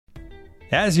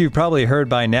As you've probably heard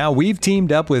by now, we've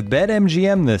teamed up with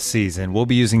BetMGM this season. We'll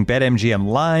be using BetMGM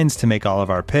lines to make all of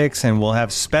our picks, and we'll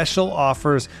have special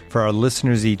offers for our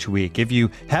listeners each week. If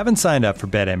you haven't signed up for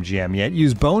BetMGM yet,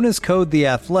 use bonus code The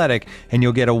Athletic, and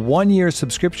you'll get a 1-year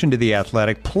subscription to The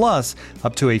Athletic, plus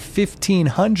up to a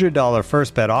 $1,500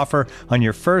 first bet offer on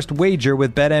your first wager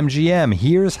with BetMGM.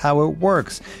 Here's how it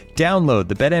works. Download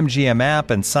the BetMGM app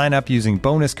and sign up using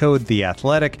bonus code The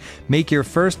Athletic. Make your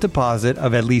first deposit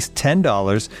of at least $10.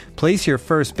 Place your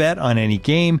first bet on any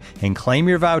game and claim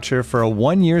your voucher for a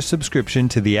 1-year subscription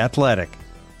to The Athletic.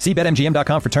 See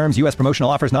BetMGM.com for terms. U.S. promotional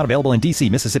offers not available in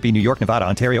D.C., Mississippi, New York, Nevada,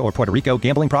 Ontario, or Puerto Rico.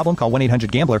 Gambling problem? Call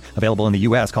 1-800-GAMBLER. Available in the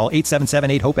U.S. Call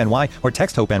 877-8-HOPE-NY or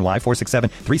text HOPE-NY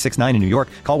 467-369 in New York.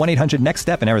 Call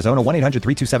 1-800-NEXT-STEP in Arizona.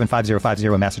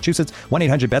 1-800-327-5050 in Massachusetts.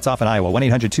 1-800-BETS-OFF in Iowa.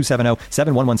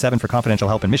 1-800-270-7117 for confidential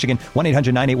help in Michigan.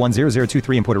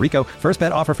 1-800-981-0023 in Puerto Rico. First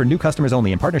bet offer for new customers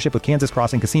only in partnership with Kansas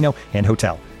Crossing Casino and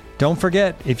Hotel. Don't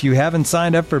forget, if you haven't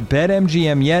signed up for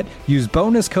BetMGM yet, use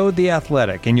bonus code The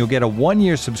Athletic, and you'll get a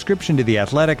 1-year subscription to The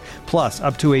Athletic, plus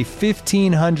up to a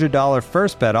 $1,500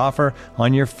 first bet offer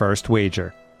on your first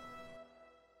wager.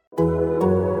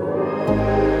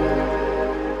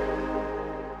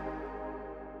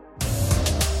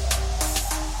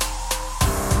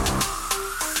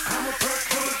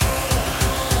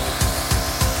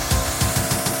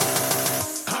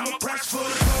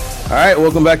 All right,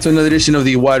 welcome back to another edition of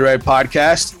the Wide Right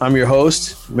Podcast. I'm your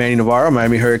host, Manny Navarro,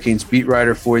 Miami Hurricanes beat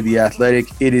writer for The Athletic.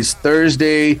 It is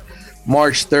Thursday,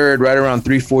 March 3rd, right around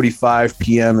 3:45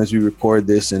 p.m. as we record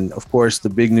this. And, of course, the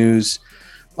big news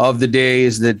of the day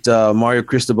is that Mario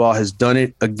Cristobal has done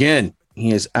it again.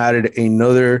 He has added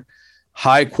another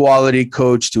high-quality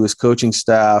coach to his coaching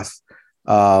staff.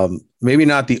 Maybe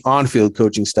not the on-field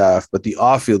coaching staff, but the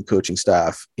off-field coaching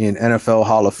staff in NFL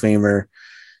Hall of Famer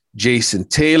Jason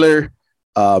Taylor.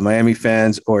 Miami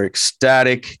fans are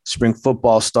ecstatic. Spring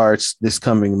football starts this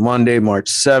coming Monday, March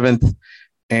 7th.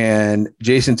 And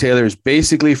Jason Taylor is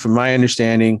basically, from my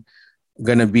understanding,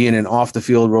 going to be in an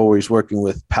off-the-field role where he's working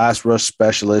with pass rush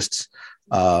specialists,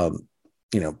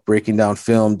 breaking down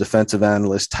film, defensive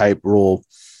analyst type role.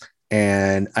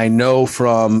 And I know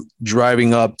from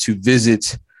driving up to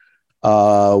visit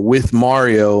with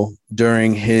Mario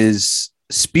during his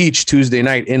speech Tuesday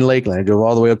night in Lakeland. I drove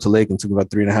all the way up to Lakeland. It took about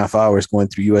 3.5 hours going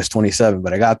through US 27,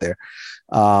 but I got there.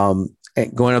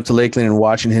 Going up to Lakeland and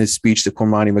watching his speech to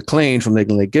Cormani McLean from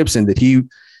Lakeland Lake Gibson, that he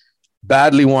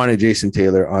badly wanted Jason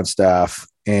Taylor on staff.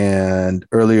 And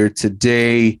earlier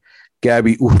today,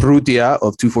 Gabby Urrutia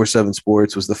of 247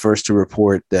 Sports was the first to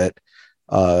report that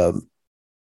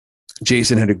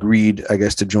Jason had agreed, I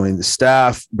guess, to join the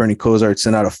staff. Bernie Kosar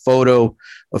sent out a photo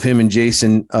of him and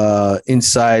Jason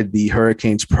inside the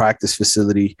Hurricanes practice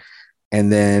facility.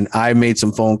 And then I made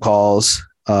some phone calls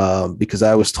because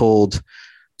I was told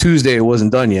Tuesday it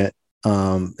wasn't done yet.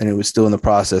 And it was still in the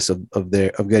process of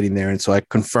getting there. And so I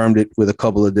confirmed it with a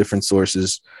couple of different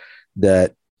sources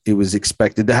that it was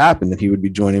expected to happen, that he would be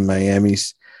joining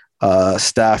Miami's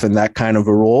staff in that kind of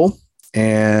a role.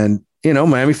 And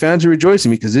Miami fans are rejoicing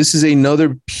because this is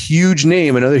another huge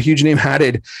name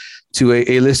added to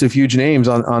a list of huge names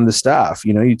on the staff.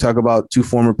 You talk about two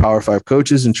former Power 5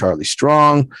 coaches and Charlie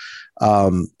Strong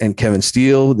and Kevin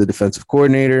Steele, the defensive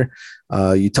coordinator.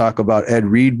 You talk about Ed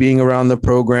Reed being around the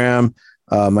program,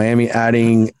 Miami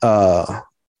adding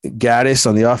Gaddis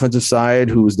on the offensive side,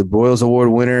 who was the Broyles Award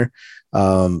winner.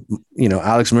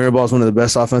 Alex Mirabal is one of the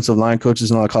best offensive line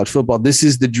coaches in all of college football. This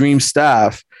is the dream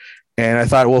staff. And I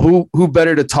thought, well, who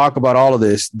better to talk about all of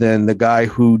this than the guy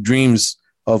who dreams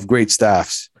of great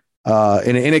staffs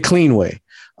in a clean way?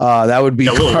 That would be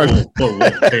whoa.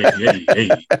 Hey,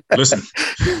 listen.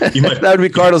 That would be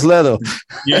Carlos Ledo.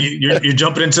 You're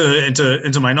jumping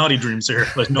into my naughty dreams here.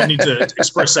 Like, no need to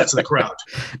express that to the crowd.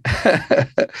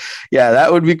 Yeah,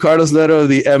 that would be Carlos Ledo of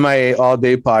the MIA All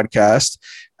Day podcast,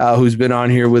 who's been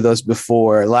on here with us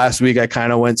before. Last week, I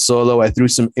kind of went solo. I threw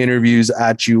some interviews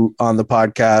at you on the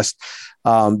podcast.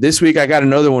 This week, I got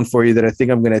another one for you that I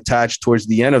think I'm going to attach towards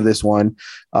the end of this one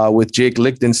with Jake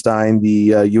Lichtenstein, the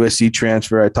USC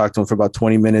transfer. I talked to him for about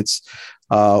 20 minutes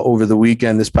over the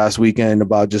this past weekend,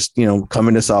 about just,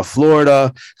 coming to South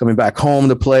Florida, coming back home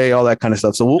to play, all that kind of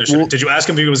stuff. So did you ask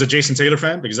him if he was a Jason Taylor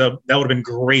fan? Because that would have been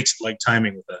great,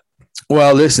 timing with that.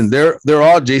 Well, listen, they're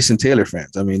all Jason Taylor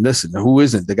fans. I mean, listen, who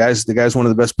isn't? The guy's one of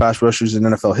the best pass rushers in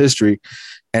NFL history,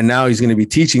 and now he's going to be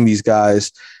teaching these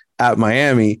guys at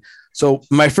Miami. So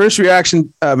my first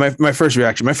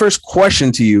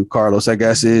question to you, Carlos, I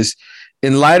guess, is,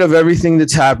 in light of everything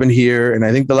that's happened here, and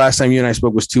I think the last time you and I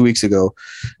spoke was 2 weeks ago,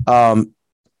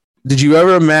 did you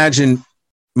ever imagine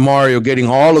Mario getting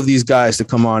all of these guys to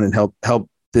come on and help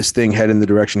this thing head in the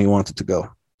direction he wants it to go?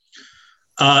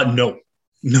 No,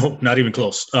 not even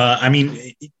close. I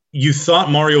mean, you thought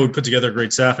Mario would put together a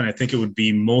great staff, and I think it would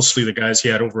be mostly the guys he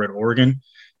had over at Oregon,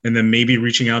 and then maybe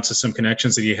reaching out to some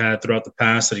connections that he had throughout the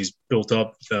past that he's built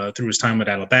up through his time at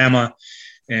Alabama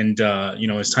and,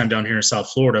 his time down here in South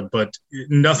Florida, but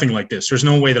nothing like this. There's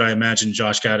no way that I imagine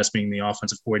Josh Gattis being the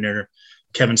offensive coordinator,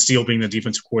 Kevin Steele being the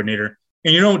defensive coordinator.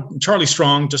 And, Charlie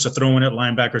Strong, just a throw-in at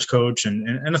linebackers coach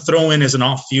and a throw-in as an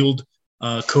off-field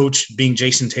coach being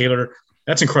Jason Taylor.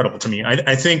 That's incredible to me.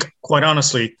 I think, quite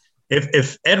honestly,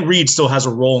 if Ed Reed still has a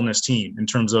role in this team in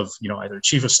terms of, either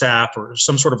chief of staff or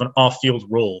some sort of an off-field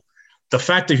role, the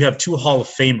fact that you have 2 Hall of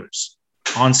Famers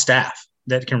on staff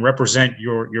that can represent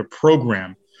your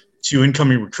program to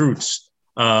incoming recruits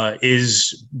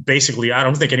is basically, I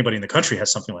don't think anybody in the country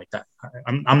has something like that.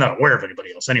 I'm not aware of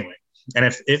anybody else anyway. And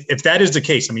if that is the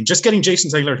case, I mean, just getting Jason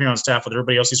Taylor here on staff with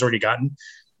everybody else he's already gotten,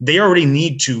 they already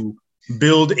need to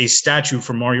build a statue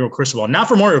for Mario Cristobal, not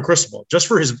for Mario Cristobal, just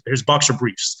for his boxer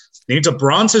briefs. They need to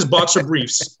bronze his boxer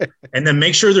briefs and then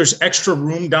make sure there's extra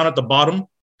room down at the bottom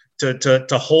to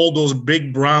hold those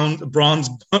big bronze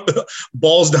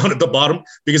balls down at the bottom,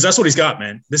 because that's what he's got,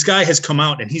 man. This guy has come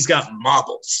out and he's got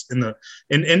marbles in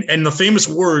the famous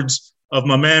words of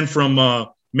my man from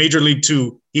Major League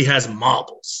 2, he has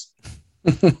marbles.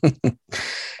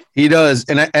 He does.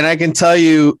 And I can tell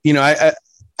you,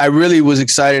 I really was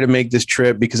excited to make this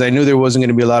trip because I knew there wasn't going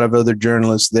to be a lot of other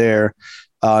journalists there.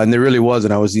 And there really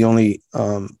wasn't. I was the only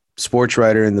sports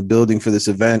writer in the building for this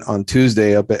event on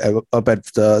Tuesday up at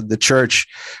the church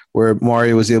where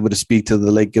Mario was able to speak to the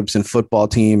Lake Gibson football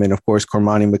team. And of course,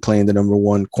 Cormani McLean, the number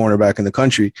 1 cornerback in the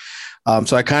country.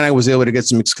 So I kind of was able to get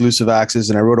some exclusive access,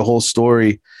 and I wrote a whole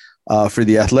story for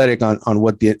The Athletic on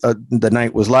what the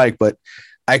night was like. But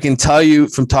I can tell you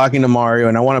from talking to Mario,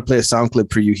 and I want to play a sound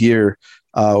clip for you here,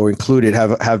 or include it,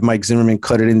 have Mike Zimmerman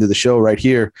cut it into the show right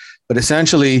here. But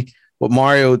essentially what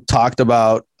Mario talked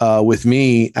about with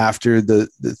me after the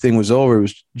thing was over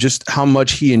was just how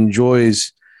much he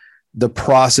enjoys the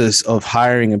process of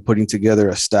hiring and putting together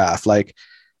a staff. Like,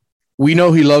 we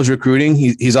know he loves recruiting.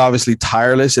 He's obviously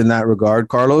tireless in that regard,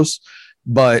 Carlos,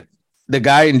 but the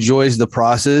guy enjoys the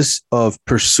process of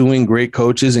pursuing great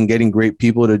coaches and getting great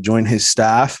people to join his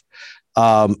staff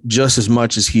just as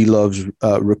much as he loves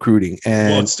recruiting.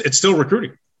 And it's still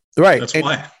recruiting. Right. That's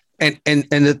why. And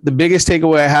the biggest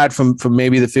takeaway I had from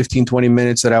maybe the 15, 20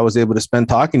 minutes that I was able to spend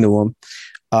talking to him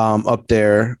up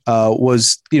there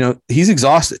was, he's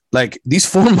exhausted. Like, these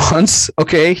 4 months,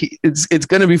 okay, it's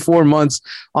going to be 4 months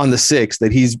on the 6th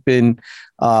that he's been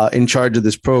in charge of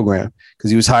this program, because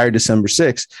he was hired December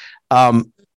 6th.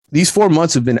 These 4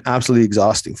 months have been absolutely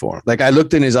exhausting for him. Like, I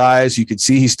looked in his eyes, you could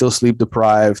see he's still sleep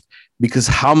deprived because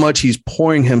how much he's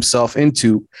pouring himself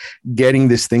into getting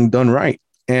this thing done right.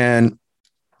 And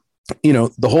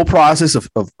the whole process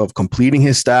of completing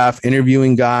his staff,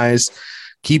 interviewing guys,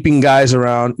 keeping guys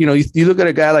around, you look at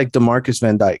a guy like DeMarcus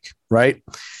Van Dyke, right?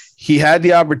 He had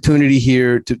the opportunity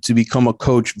here to become a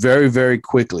coach very, very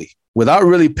quickly without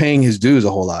really paying his dues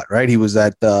a whole lot, right? He was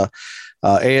at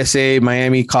ASA,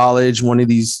 Miami College, one of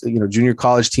these, junior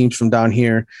college teams from down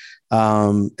here.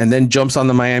 And then jumps on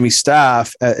the Miami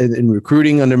staff in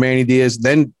recruiting under Manny Diaz,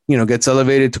 then, gets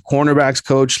elevated to cornerbacks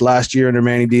coach last year under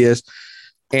Manny Diaz.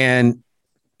 And,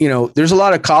 there's a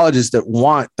lot of colleges that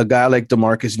want a guy like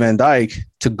DeMarcus Van Dyke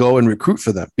to go and recruit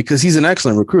for them because he's an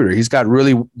excellent recruiter. He's got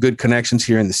really good connections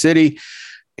here in the city.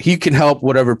 He can help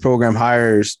whatever program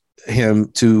hires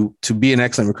him to be an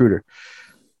excellent recruiter.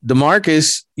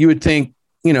 DeMarcus, you would think,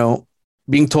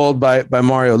 being told by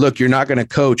Mario, look, you're not going to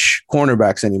coach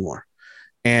cornerbacks anymore.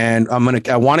 And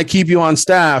I want to keep you on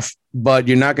staff, but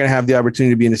you're not going to have the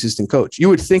opportunity to be an assistant coach. You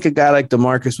would think a guy like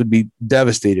DeMarcus would be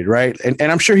devastated, right? And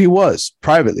I'm sure he was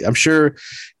privately. I'm sure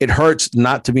it hurts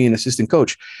not to be an assistant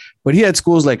coach, but he had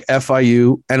schools like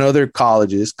FIU and other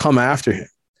colleges come after him.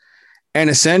 And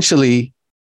essentially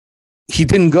he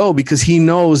didn't go because he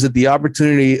knows that the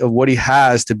opportunity of what he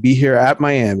has to be here at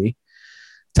Miami,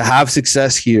 to have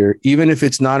success here, even if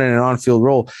it's not in an on-field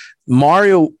role,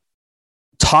 Mario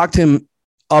talked him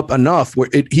up enough where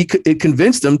it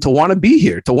convinced him to want to be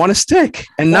here, to want to stick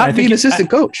and not be an assistant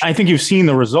coach. I think you've seen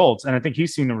the results, and I think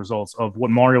he's seen the results of what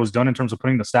Mario has done in terms of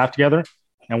putting the staff together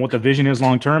and what the vision is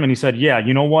long-term. And he said, yeah,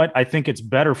 you know what? I think it's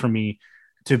better for me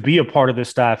to be a part of this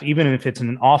staff, even if it's in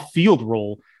an off-field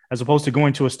role, as opposed to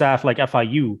going to a staff like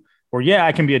FIU, where, yeah,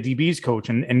 I can be a DB's coach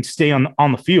and stay on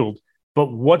the field.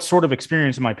 But what sort of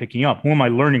experience am I picking up? Who am I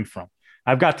learning from?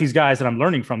 I've got these guys that I'm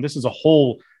learning from. This is a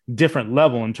whole different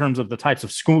level in terms of the types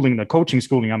of schooling, the coaching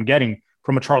schooling I'm getting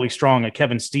from a Charlie Strong, a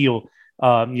Kevin Steele,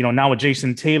 now with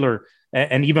Jason Taylor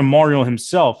and even Mario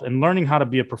himself, and learning how to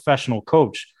be a professional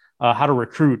coach, how to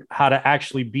recruit, how to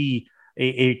actually be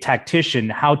a tactician,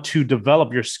 how to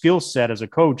develop your skill set as a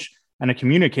coach and a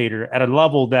communicator at a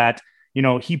level that,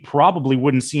 he probably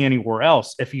wouldn't see anywhere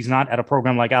else if he's not at a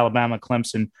program like Alabama,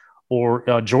 Clemson,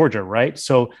 or Georgia, right?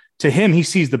 So to him, he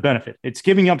sees the benefit. It's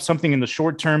giving up something in the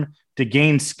short term to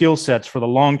gain skill sets for the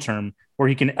long term where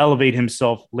he can elevate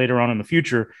himself later on in the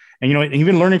future. And,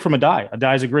 even learning from Adai.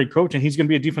 Adai is a great coach, and he's going to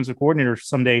be a defensive coordinator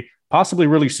someday, possibly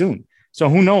really soon. So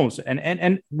who knows?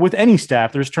 And with any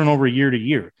staff, there's turnover year to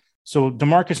year. So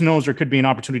DeMarcus knows there could be an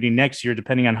opportunity next year,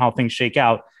 depending on how things shake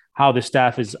out, how the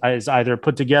staff is either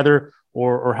put together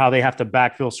or how they have to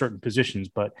backfill certain positions.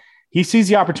 But he sees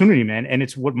the opportunity, man. And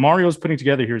it's what Mario's putting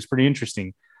together here is pretty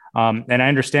interesting. And I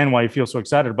understand why he feels so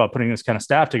excited about putting this kind of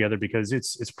staff together, because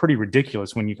it's pretty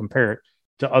ridiculous when you compare it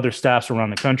to other staffs around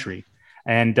the country.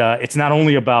 And it's not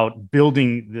only about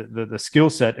building the skill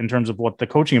set in terms of what the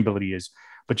coaching ability is,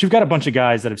 but you've got a bunch of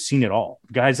guys that have seen it all,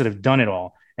 guys that have done it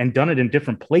all and done it in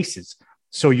different places.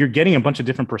 So you're getting a bunch of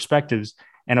different perspectives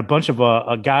and a bunch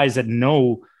of guys that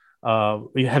know,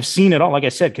 have seen it all. Like I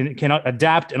said, can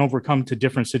adapt and overcome to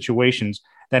different situations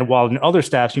that while in other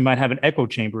staffs, you might have an echo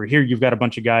chamber. Here, you've got a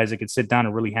bunch of guys that can sit down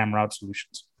and really hammer out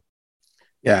solutions.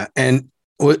 Yeah. And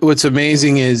what's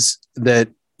amazing is that,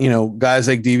 guys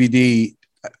like DVD,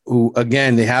 who,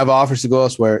 again, they have offers to go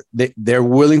elsewhere. They're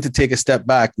willing to take a step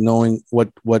back, knowing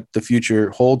what the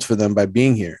future holds for them by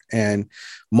being here. And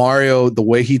Mario, the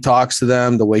way he talks to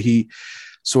them, the way he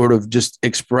sort of just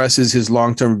expresses his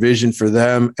long-term vision for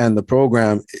them and the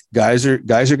program, guys are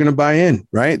going to buy in,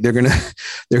 right? They're going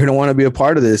to want to be a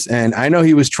part of this. And I know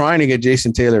he was trying to get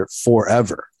Jason Taylor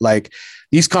forever. Like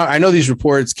I know these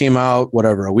reports came out,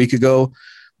 a week ago,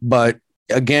 but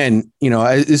again,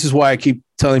 this is why I keep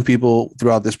telling people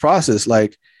throughout this process,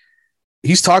 like,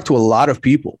 he's talked to a lot of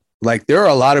people. Like, there are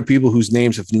a lot of people whose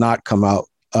names have not come out,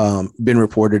 been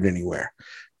reported anywhere.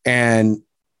 And,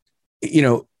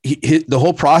 the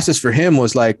whole process for him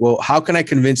was like, well, how can I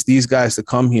convince these guys to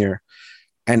come here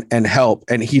and help?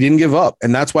 And he didn't give up.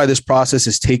 And that's why this process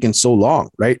has taken so long,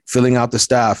 right? Filling out the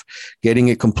staff, getting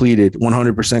it completed,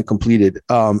 100% completed.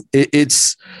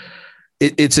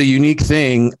 It's a unique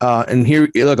thing. And here,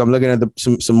 look, I'm looking at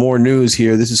some more news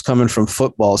here. This is coming from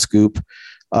Football Scoop.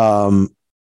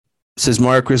 Says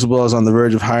Mario Cristobal is on the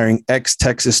verge of hiring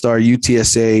ex-Texas star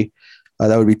UTSA.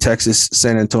 That would be Texas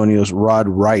San Antonio's Rod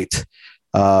Wright,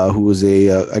 who was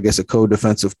a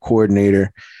co-defensive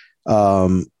coordinator.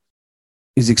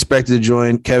 He's expected to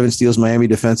join Kevin Steele's Miami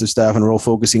defensive staff and role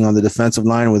focusing on the defensive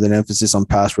line with an emphasis on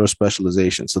pass rush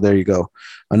specialization. So there you go.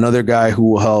 Another guy who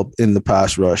will help in the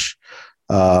pass rush.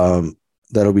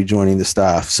 That'll be joining the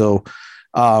staff. So,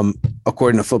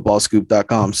 according to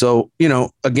footballscoop.com. So,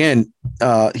 again,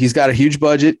 he's got a huge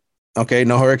budget. Okay.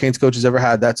 No Hurricanes coach has ever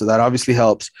had that. So that obviously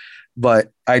helps.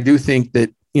 But I do think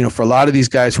that, for a lot of these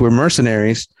guys who are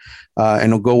mercenaries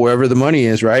and will go wherever the money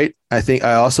is, right?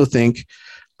 I also think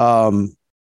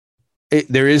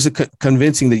there is a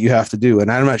convincing that you have to do. And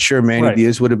I'm not sure Manny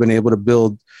Diaz would have been able to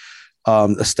build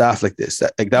a staff like this.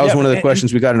 That was one of the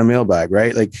questions we got in the mailbag,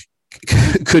 right? Like,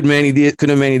 couldn't Manny Diaz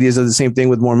do the same thing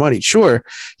with more money? Sure,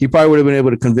 he probably would have been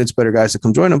able to convince better guys to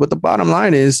come join him. But the bottom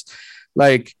line is,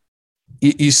 like,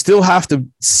 you still have to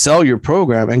sell your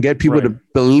program and get people to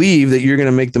believe that you're going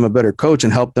to make them a better coach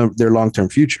and help them their long-term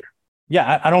future.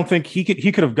 Yeah, I don't think Manny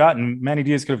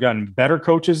Diaz could have gotten better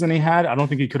coaches than he had. I don't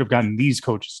think he could have gotten these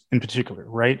coaches in particular,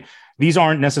 right? These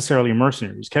aren't necessarily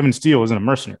mercenaries. Kevin Steele isn't a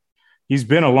mercenary. He's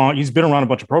been around a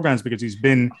bunch of programs because he's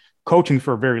been coaching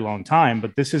for a very long time,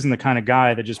 but this isn't the kind of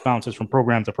guy that just bounces from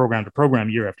program to program to program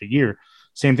year after year.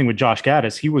 Same thing with Josh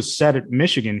Gaddis. He was set at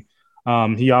Michigan.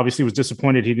 He obviously was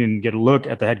disappointed he didn't get a look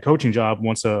at the head coaching job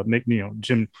once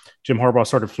Jim Harbaugh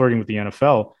started flirting with the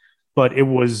NFL. But it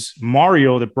was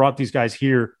Mario that brought these guys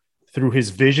here through his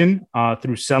vision,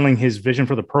 through selling his vision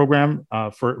for the program,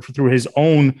 through his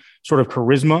own sort of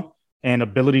charisma and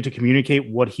ability to communicate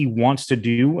what he wants to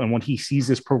do and what he sees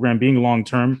this program being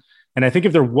long-term. And I think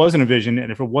if there wasn't a vision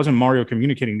and if it wasn't Mario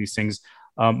communicating these things,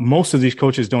 most of these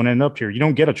coaches don't end up here. You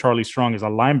don't get a Charlie Strong as a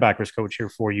linebackers coach here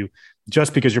for you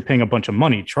just because you're paying a bunch of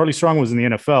money. Charlie Strong was in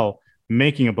the NFL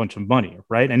making a bunch of money,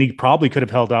 right? And he probably could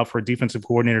have held out for a defensive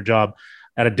coordinator job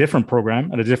at a different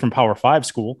program, at a different Power 5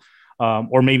 school,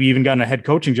 or maybe even gotten a head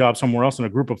coaching job somewhere else in a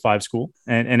Group of 5 school.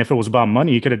 And if it was about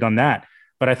money, he could have done that.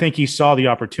 But I think he saw the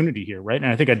opportunity here, right?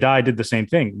 And I think Adai did the same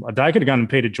thing. Adai could have gotten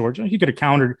paid to Georgia. He could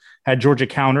have had Georgia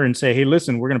counter and say, hey,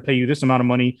 listen, we're going to pay you this amount of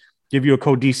money, give you a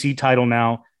co-DC title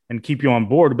now, and keep you on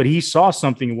board. But he saw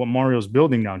something in what Mario's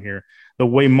building down here, the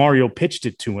way Mario pitched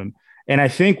it to him. And I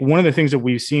think one of the things that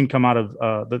we've seen come out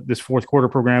of this fourth quarter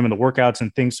program and the workouts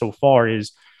and things so far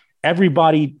is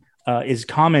everybody is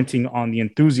commenting on the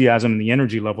enthusiasm and the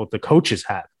energy level the coaches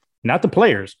have, not the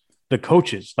players, the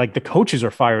coaches. Like the coaches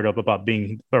are fired up about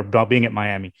being at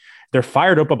Miami. They're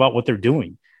fired up about what they're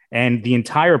doing. And the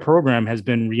entire program has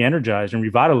been re-energized and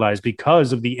revitalized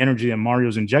because of the energy that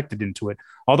Mario's injected into it.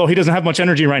 Although he doesn't have much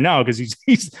energy right now because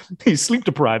he's sleep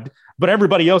deprived, but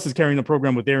everybody else is carrying the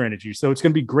program with their energy. So it's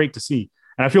going to be great to see.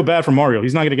 And I feel bad for Mario.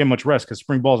 He's not going to get much rest because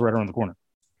spring ball's right around the corner.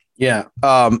 Yeah.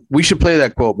 We should play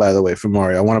that quote, by the way, from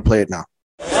Mario. I want to play it now.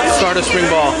 Start of spring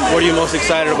ball. What are you most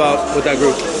excited about with that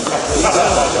group?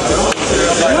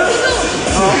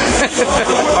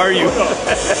 Are you?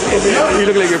 You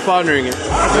look like you're pondering it.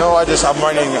 No, I'm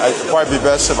writing. It'd probably be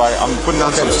best if I'm putting down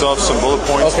some stuff, some bullet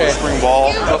points for spring ball.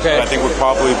 Okay. I think would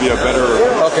probably be a better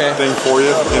thing for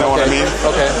you. You know what I mean?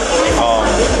 Okay.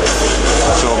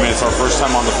 So I mean, it's our first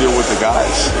time on the field with the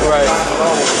guys. Right.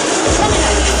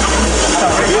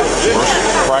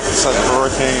 Practice at the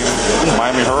Hurricane,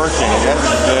 Miami Hurricane again.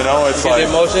 You know, it's like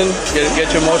emotion. Get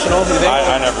you emotional. You think?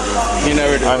 I never do. You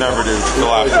never do. I never do.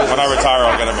 When I retire,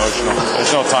 I'll get emotional.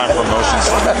 There's no time for emotions.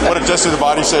 What did just the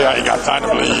body say? I ain't got time to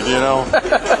bleed. You know.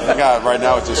 Right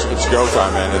now it's go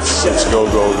time, man. It's go.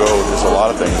 There's a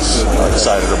lot of things I'm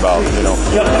excited about. You know.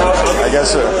 I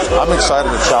guess I'm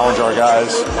excited to challenge our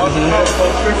guys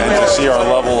and to see our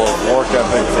level of work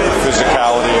ethic,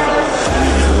 physicality.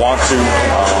 Want to.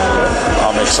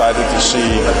 I'm excited to see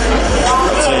a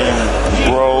team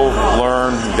grow,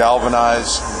 learn,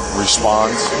 galvanize,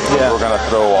 respond. We're going to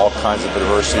throw all kinds of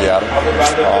adversity at them.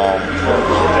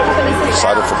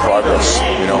 Excited for progress.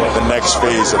 You know, the next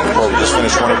phase of the program. Just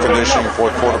finished winter conditioning,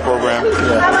 fourth quarter program.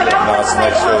 Now it's the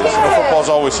next phase. Football's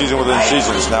always season within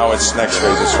seasons. Now it's next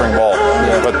phase. It's spring ball.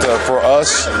 But for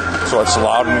us, so it's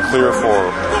loud and clear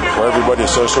for everybody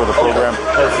associated with the program.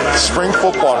 Spring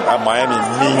football at Miami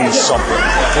means something.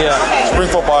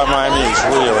 Spring football at Miami is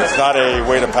real. It's not a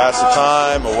way to pass the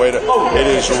time, it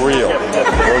is real.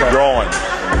 We're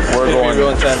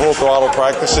going full throttle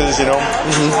practices, you know,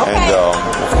 and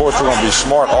of course we're going to be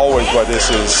smart always, but we're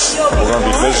going to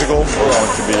be physical, we're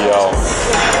going to be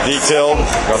detailed,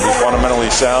 we're going to be fundamentally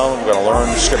sound, we're going to learn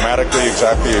schematically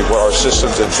exactly what our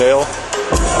systems entail.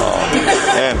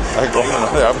 And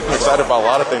I'm excited about a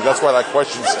lot of things. That's why that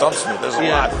question stumps me. There's a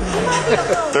lot.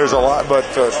 There's a lot, but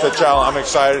to challenge, I'm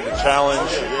excited to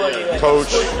challenge,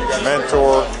 coach,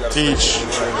 mentor, teach,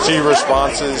 see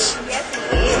responses.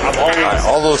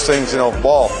 All those things, you know,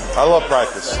 ball. I love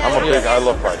practice. I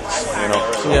love practice, you know.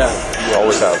 So you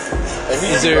always have. I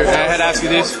had asked you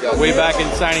this way back in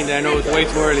signing day. I know it's way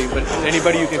too early, but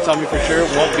anybody you can tell me for sure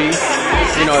won't be,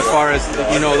 you know, as far as,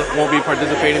 you know, won't be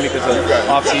participating because of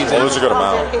off season? Well, there's a good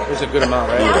amount. There's a good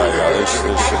amount, right? Yeah, there's a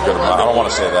good amount. I don't want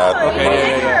to say that.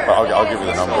 Okay, But I'll give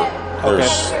you the number. Okay.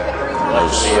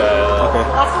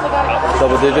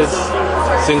 Double digits?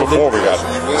 Single digits? Before we got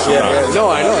No,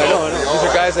 I know. These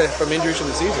are guys that from injuries from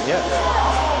the season,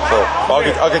 So I'll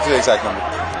get you the exact number.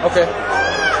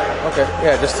 Okay,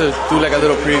 yeah, just to do like a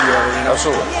little preview of it, you know.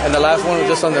 Absolutely. And the last one was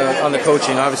just on the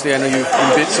coaching. Obviously, I know you've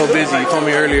been so busy. You told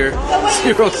me earlier,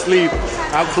 0 sleep.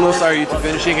 How close are you to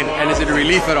finishing, and is it a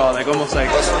relief at all? Like almost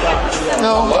like.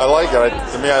 No, I like it.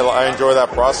 To me, I enjoy that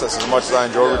process as much as I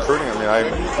enjoy recruiting. I mean,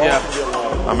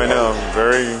 I'm in a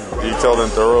very detailed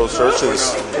and thorough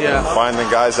searches. Finding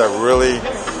guys that really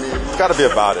got to be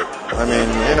about it. I mean,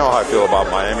 you know how I feel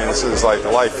about Miami. This is like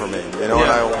life for me, you know,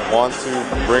 and I want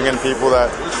to bring in people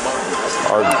that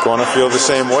are going to feel the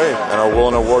same way and are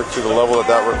willing to work to the level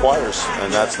that requires.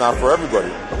 And that's not for everybody,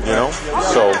 you know.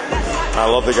 So I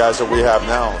love the guys that we have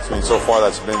now. I mean, so far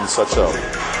that's been such a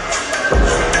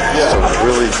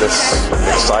really just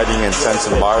exciting, intense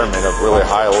environment of really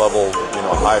high level, you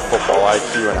know, high football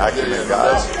IQ and acumen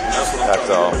guys. That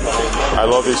I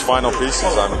love these final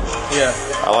pieces.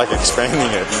 I like expanding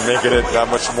it and making it that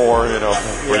much more, you know,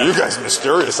 for you guys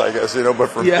mysterious, I guess, you know, but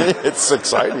for me it's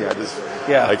exciting.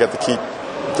 I get to keep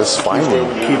just finding.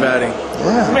 Keep adding.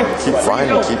 Keep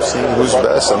finding, keep seeing who's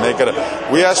best and make it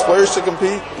we ask players to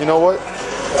compete, you know what?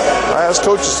 I ask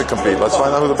coaches to compete. Let's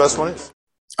find out who the best one is.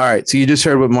 All right. So you just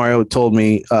heard what Mario told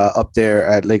me up there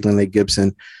at Lakeland Lake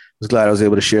Gibson. I was glad I was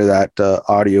able to share that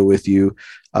audio with you.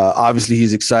 Obviously,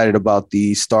 he's excited about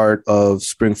the start of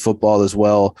spring football as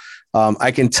well.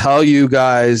 I can tell you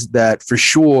guys that for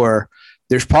sure,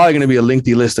 there's probably going to be a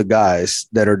lengthy list of guys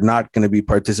that are not going to be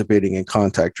participating in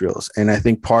contact drills. And I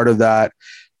think part of that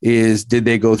is, did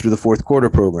they go through the fourth quarter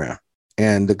program?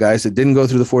 And the guys that didn't go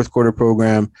through the fourth quarter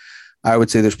program, I would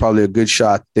say there's probably a good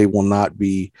shot they will not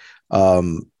be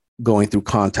going through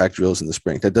contact drills in the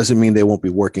spring. That doesn't mean they won't be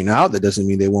working out. That doesn't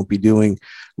mean they won't be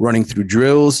running through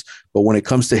drills. But when it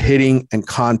comes to hitting and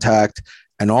contact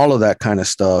and all of that kind of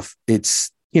stuff,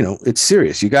 it's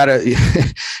serious. You gotta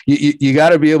you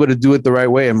gotta be able to do it the right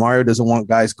way. And Mario doesn't want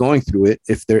guys going through it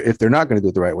if they're not going to do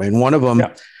it the right way. And one of them,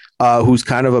 who's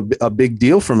kind of a big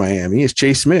deal for Miami, is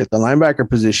Chase Smith. The linebacker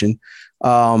position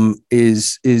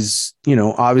is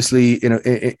obviously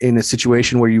in a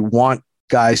situation where you want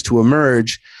guys to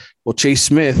emerge. Well, Chase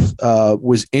Smith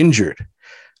was injured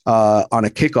on a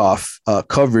kickoff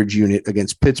coverage unit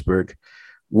against Pittsburgh.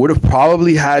 Would have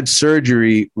probably had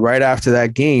surgery right after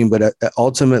that game, but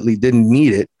ultimately didn't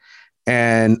need it,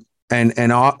 and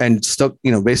stuck,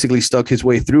 basically stuck his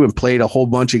way through and played a whole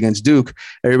bunch against Duke.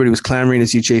 Everybody was clamoring to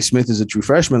see Chase Smith as a true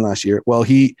freshman last year. Well,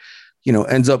 he,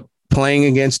 ends up playing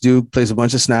against Duke, plays a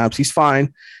bunch of snaps. He's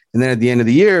fine. And then at the end of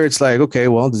the year, it's like, okay,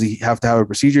 well, does he have to have a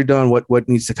procedure done? What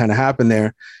needs to kind of happen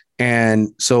there?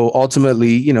 And so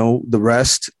ultimately, the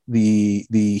rest, the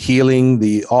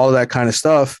healing, all of that kind of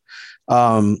stuff,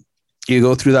 you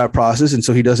go through that process. And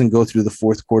so he doesn't go through the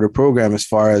fourth quarter program as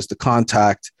far as the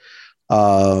contact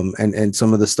and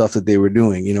some of the stuff that they were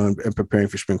doing, and preparing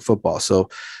for spring football. So,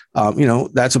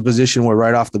 that's a position where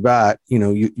right off the bat,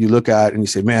 you look at and you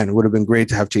say, man, it would have been great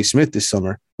to have Chase Smith this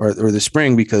summer or this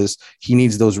spring, because he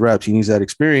needs those reps. He needs that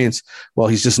experience. Well,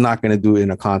 he's just not going to do it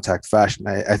in a contact fashion.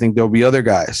 I think there'll be other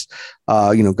guys,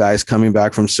 guys coming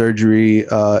back from surgery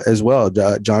as well.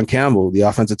 John Campbell, the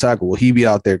offensive tackle, will he be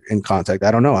out there in contact? I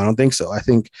don't know. I don't think so. I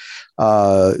think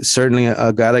certainly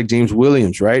a guy like James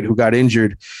Williams, right, who got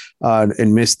injured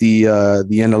and missed the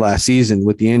end of last season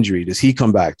with the injury. Does he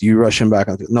come back? Do you rush him back?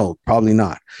 No, probably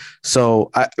not. So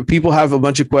people have a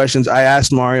bunch of questions. I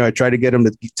asked Mario, I tried to get him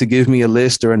to give me a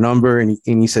list or a number, and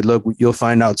he said, look, you'll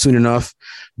find out soon enough,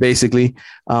 basically.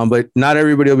 But not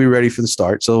everybody will be ready for the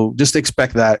start. So just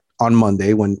expect that on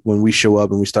Monday when we show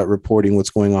up and we start reporting what's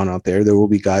going on out there. There will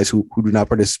be guys who do not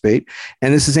participate.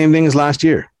 And it's the same thing as last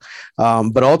year.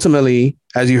 But ultimately,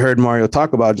 as you heard Mario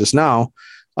talk about just now,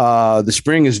 the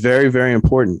spring is very, very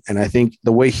important. And I think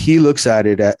the way he looks at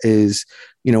it is,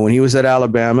 when he was at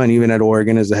Alabama and even at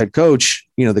Oregon as a head coach,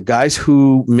 the guys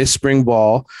who miss spring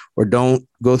ball or don't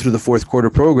go through the fourth quarter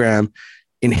program,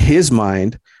 in his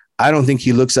mind, I don't think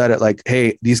he looks at it like,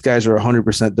 hey, these guys are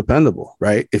 100% dependable,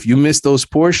 right? If you miss those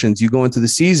portions, you go into the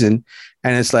season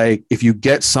and it's like, if you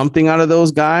get something out of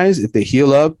those guys, if they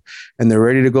heal up and they're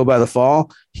ready to go by the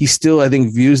fall, he still, I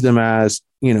think, views them as,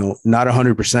 not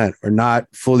 100% or not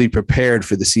fully prepared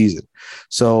for the season.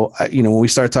 So, when we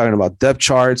start talking about depth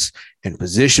charts and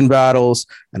position battles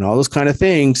and all those kind of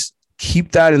things,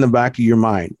 keep that in the back of your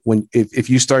mind if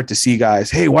you start to see guys,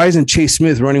 hey, why isn't Chase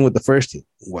Smith running with the first team?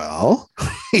 Well,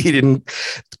 he didn't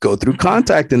go through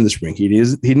contact in the spring. He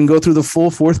didn't go through the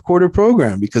full fourth quarter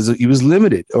program because he was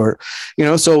limited, or,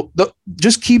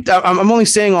 just keep that. I'm only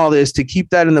saying all this to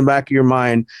keep that in the back of your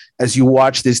mind as you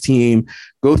watch this team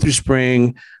go through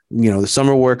spring, the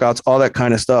summer workouts, all that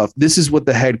kind of stuff. This is what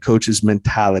the head coach's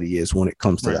mentality is when it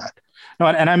comes to that. No,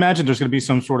 and I imagine there's going to be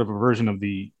some sort of a version of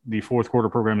the fourth quarter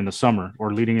program in the summer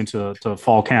or leading into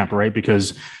fall camp, right?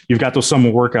 Because you've got those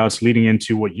summer workouts leading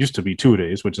into what used to be 2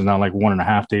 days, which is now like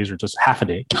 1.5 days or just half a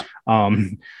day.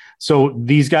 So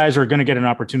these guys are going to get an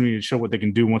opportunity to show what they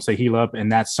can do once they heal up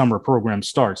and that summer program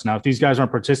starts. Now, if these guys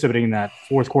aren't participating in that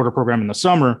fourth quarter program in the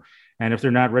summer, and if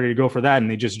they're not ready to go for that and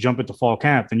they just jump into fall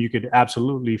camp, then you could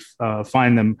absolutely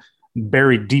find them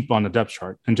buried deep on the depth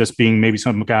chart and just being maybe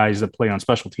some guys that play on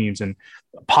special teams and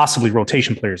possibly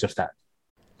rotation players, if that.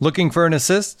 Looking for an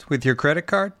assist with your credit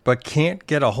card, but can't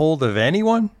get a hold of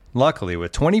anyone? Luckily,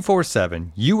 with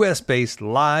 24/7 U.S.-based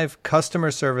live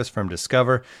customer service from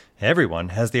Discover, everyone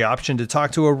has the option to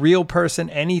talk to a real person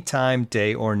anytime,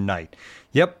 day or night.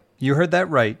 Yep, you heard that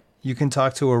right. You can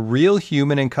talk to a real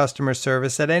human in customer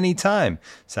service at any time.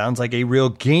 Sounds like a real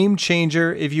game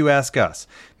changer if you ask us.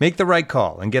 Make the right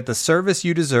call and get the service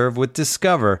you deserve with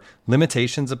Discover.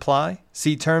 Limitations apply.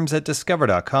 See terms at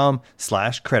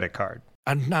discover.com/creditcard.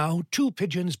 And now, two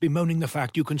pigeons bemoaning the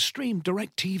fact you can stream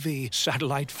DirecTV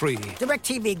satellite-free.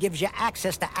 DirecTV gives you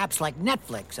access to apps like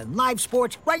Netflix and live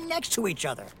sports right next to each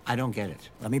other. I don't get it.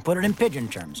 Let me put it in pigeon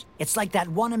terms. It's like that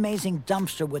one amazing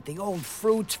dumpster with the old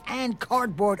fruits and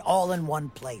cardboard all in one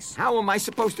place. How am I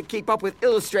supposed to keep up with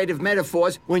illustrative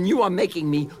metaphors when you are making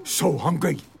me so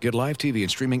hungry? Get live TV and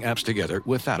streaming apps together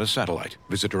without a satellite.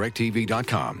 Visit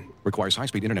DirecTV.com. Requires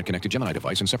high-speed internet-connected Gemini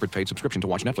device and separate paid subscription to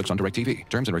watch Netflix on DirecTV.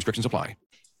 Terms and restrictions apply.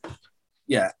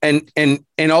 Yeah, and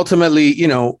ultimately,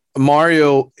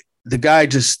 Mario, the guy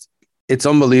it's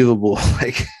unbelievable.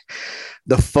 Like,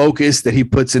 the focus that he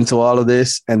puts into all of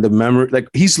this and the memory, like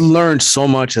he's learned so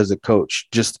much as a coach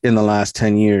just in the last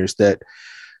 10 years that,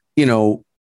 you know,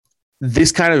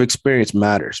 this kind of experience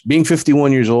matters. Being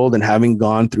 51 years old and having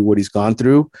gone through what he's gone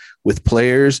through with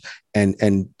players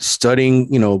and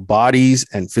studying, you know, bodies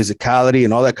and physicality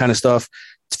and all that kind of stuff,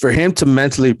 for him to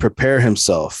mentally prepare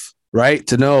himself, right?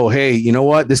 To know, hey, you know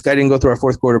what? This guy didn't go through our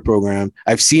fourth quarter program.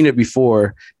 I've seen it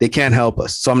before. They can't help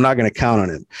us. So I'm not going to count on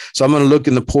him. So I'm going to look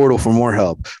in the portal for more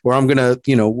help, or I'm going to,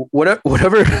 you know,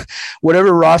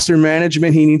 whatever roster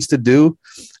management he needs to do.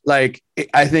 Like,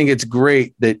 I think it's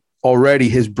great that already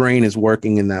his brain is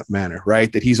working in that manner,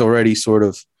 right? That he's already sort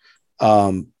of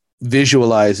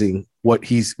visualizing what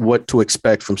to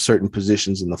expect from certain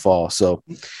positions in the fall. So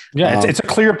yeah, it's a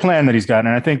clear plan that he's got.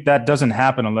 And I think that doesn't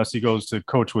happen unless he goes to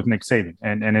coach with Nick Saban.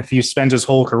 And if he spends his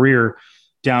whole career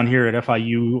down here at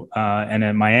FIU and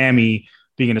at Miami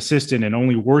being an assistant and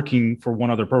only working for one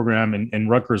other program in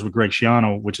Rutgers with Greg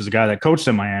Schiano, which is a guy that coached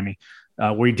at Miami,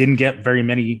 where he didn't get very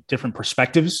many different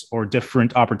perspectives or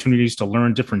different opportunities to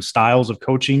learn different styles of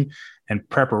coaching and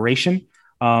preparation.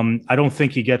 I don't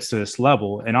think he gets to this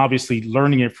level. And obviously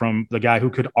learning it from the guy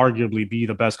who could arguably be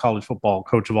the best college football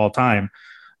coach of all time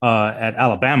at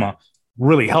Alabama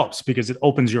really helps, because it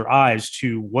opens your eyes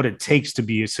to what it takes to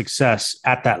be a success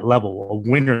at that level, a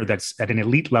winner that's at an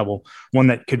elite level, one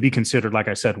that could be considered, like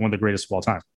I said, one of the greatest of all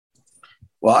time.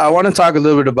 Well, I want to talk a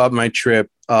little bit about my trip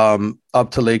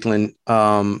up to Lakeland,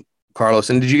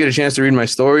 Carlos. And did you get a chance to read my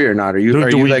story or not? Are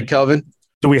you like Kelvin?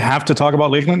 Do we have to talk about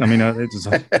Lakeland? I mean,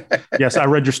 yes, I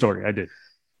read your story. I did.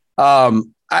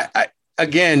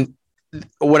 Again,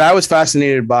 what I was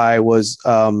fascinated by was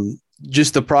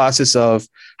just the process of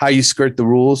how you skirt the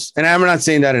rules. And I'm not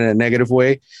saying that in a negative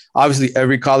way. Obviously,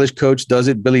 every college coach does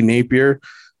it. Billy Napier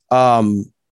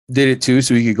did it too,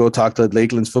 so he could go talk to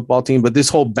Lakeland's football team. But this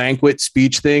whole banquet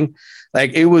speech thing,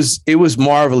 like it was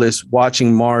marvelous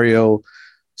watching Mario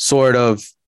sort of,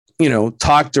 you know,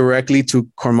 talk directly to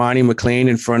Cormani McClain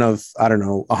in front of, I don't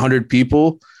know, 100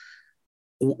 people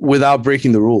without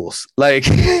breaking the rules. Like,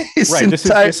 right. This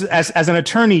is as an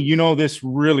attorney, you know, this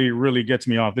really, really gets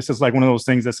me off. This is like one of those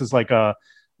things. This is like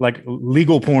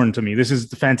legal porn to me. This is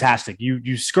fantastic.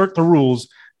 You skirt the rules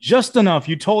just enough.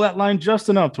 You toe that line just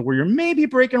enough to where you're maybe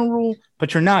breaking a rule,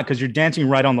 but you're not, because you're dancing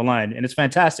right on the line, and it's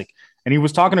fantastic. And he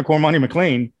was talking to Cormani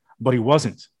McClain, but he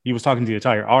wasn't. He was talking to the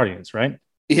entire audience, right?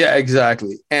 Yeah,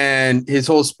 exactly. And his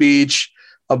whole speech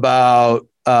about,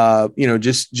 you know,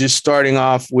 just starting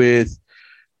off with,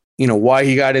 you know, why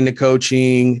he got into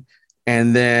coaching,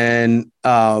 and then,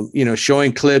 you know,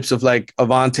 showing clips of like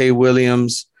Avante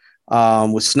Williams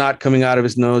with snot coming out of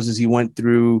his nose as he went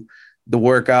through the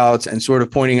workouts, and sort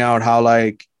of pointing out how,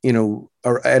 like, you know,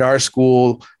 at our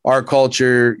school, our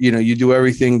culture, you know, you do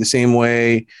everything the same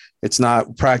way. It's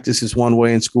not, practice is one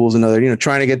way and school's another, you know,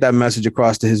 trying to get that message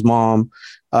across to his mom.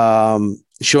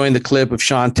 Showing the clip of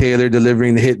Sean Taylor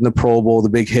delivering the hit in the Pro Bowl, the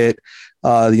big hit,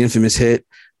 the infamous hit,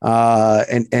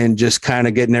 and just kind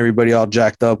of getting everybody all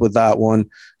jacked up with that one.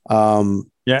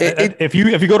 If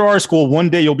you go to our school, one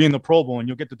day you'll be in the Pro Bowl and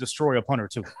you'll get to destroy a punter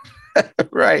too.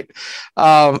 Right.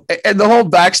 And the whole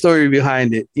backstory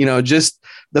behind it, you know, just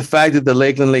the fact that the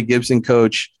Lakeland Lake Gibson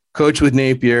coach with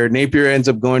Napier ends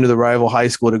up going to the rival high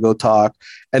school to go talk.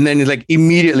 And then he's like,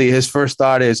 immediately his first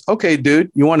thought is, okay,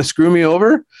 dude, you want to screw me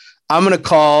over? I'm going to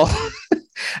call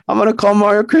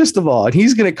Mario Cristobal, and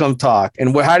he's going to come talk.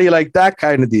 And how do you like that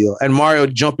kind of deal? And Mario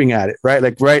jumping at it, right?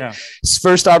 Like, right. Yeah. His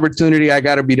first opportunity, I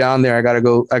got to be down there. I got to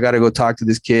go talk to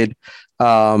this kid,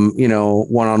 you know,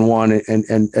 one-on-one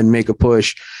and make a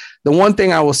push. The one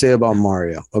thing I will say about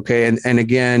Mario, okay. And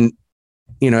again,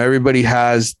 you know, everybody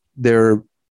has their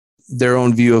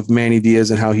own view of Manny Diaz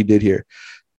and how he did here.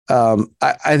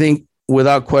 I think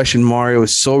without question, Mario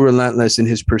is so relentless in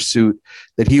his pursuit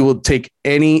that he will take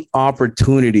any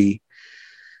opportunity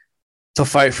to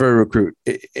fight for a recruit.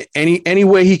 Any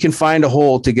way he can find a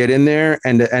hole to get in there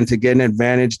and to get an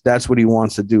advantage, that's what he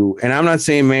wants to do. And I'm not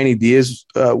saying Manny Diaz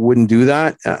wouldn't do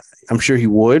that. I'm sure he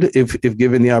would if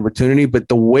given the opportunity. But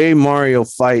the way Mario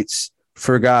fights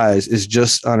for guys is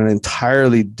just on an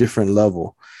entirely different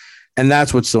level. And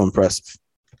that's what's so impressive.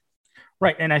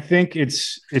 Right. And I think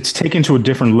it's taken to a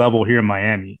different level here in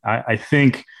Miami. I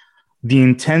think the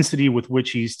intensity with which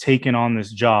he's taken on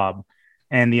this job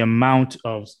and the amount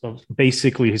of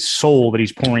basically his soul that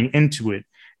he's pouring into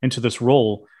this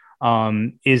role,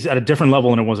 is at a different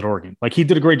level than it was at Oregon. Like, he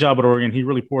did a great job at Oregon. He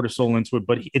really poured his soul into it,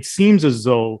 but it seems as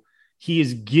though he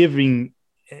is giving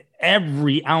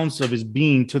every ounce of his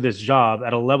being to this job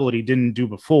at a level that he didn't do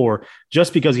before,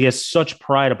 just because he has such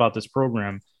pride about this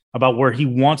program, about where he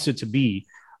wants it to be.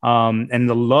 and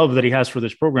the love that he has for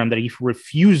this program, that he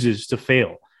refuses to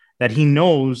fail, that he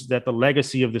knows that the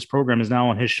legacy of this program is now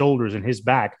on his shoulders and his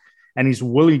back, and he's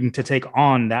willing to take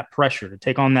on that pressure, to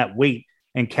take on that weight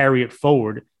and carry it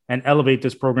forward and elevate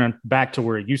this program back to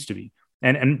where it used to be.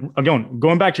 And again,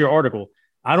 going back to your article,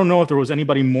 I don't know if there was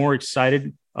anybody more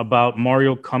excited about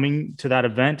Mario coming to that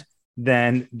event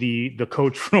than the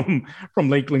coach from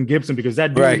Lakeland Gibson, because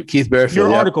that dude, right, Keith Bearfield,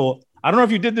 your article, I don't know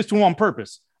if you did this to him on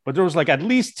purpose, but there was like at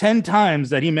least 10 times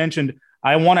that he mentioned,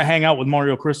 I want to hang out with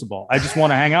Mario Cristobal. I just want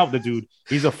to hang out with the dude.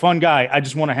 He's a fun guy. I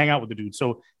just want to hang out with the dude.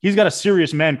 So he's got a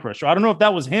serious man crush. So I don't know if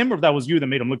that was him or if that was you that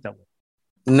made him look that way.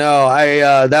 No,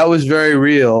 that was very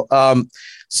real.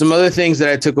 Some other things that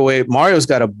I took away, Mario's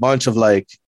got a bunch of like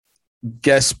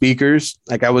guest speakers.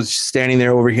 Like I was standing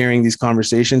there overhearing these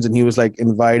conversations, and he was like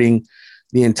inviting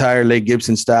the entire Lake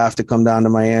Gibson staff to come down to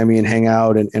Miami and hang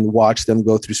out and watch them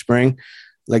go through spring,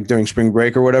 like during spring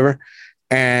break or whatever.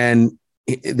 And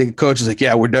the coach is like,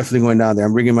 yeah, we're definitely going down there.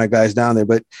 I'm bringing my guys down there.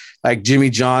 But like Jimmy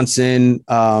Johnson,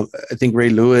 I think Ray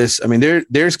Lewis, I mean,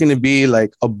 there's going to be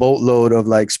like a boatload of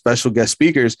like special guest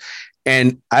speakers.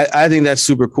 And I think that's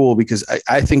super cool, because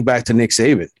I think back to Nick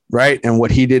Saban, right? And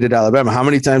what he did at Alabama. How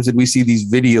many times did we see these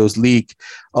videos leak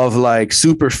of like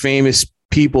super famous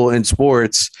people in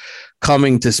sports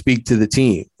coming to speak to the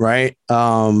team, right?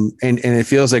 And it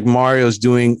feels like Mario's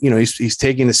doing, he's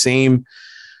taking the same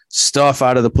stuff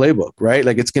out of the playbook, right?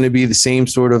 Like it's going to be the same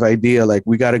sort of idea. Like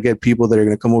we got to get people that are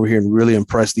going to come over here and really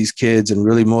impress these kids and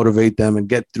really motivate them and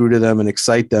get through to them and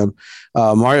excite them.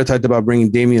 Mario talked about bringing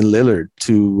Damian Lillard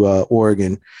to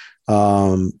Oregon,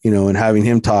 and having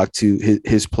him talk to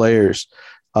his players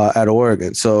at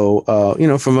Oregon. So,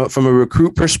 from a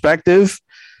recruit perspective,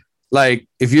 like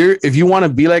if you want to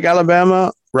be like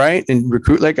Alabama, right, and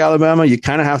recruit like Alabama, you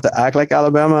kind of have to act like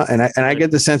Alabama. And I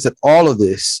get the sense that all of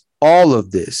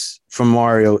this from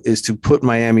Mario is to put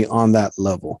Miami on that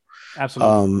level.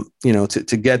 Absolutely.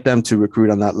 To get them to recruit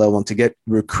on that level and to get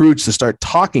recruits to start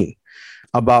talking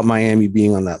about Miami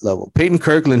being on that level. Peyton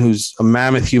Kirkland, who's a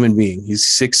mammoth human being, he's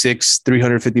 6'6",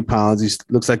 350 pounds. He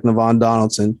looks like Navon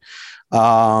Donaldson,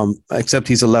 except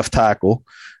he's a left tackle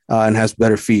and has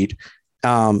better feet.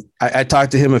 I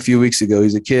talked to him a few weeks ago.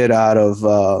 He's a kid out of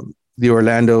the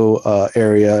Orlando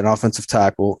area, an offensive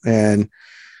tackle. And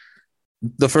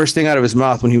the first thing out of his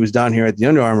mouth when he was down here at the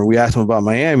Under Armour, we asked him about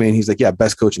Miami, and he's like, yeah,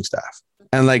 best coaching staff.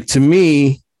 And like, to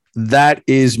me, that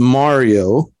is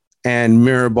Mario and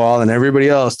Mirabal and everybody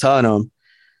else telling him,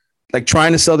 like,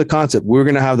 trying to sell the concept. We're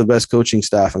going to have the best coaching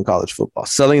staff in college football,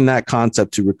 selling that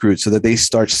concept to recruits so that they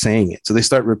start saying it. So they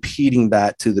start repeating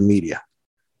that to the media.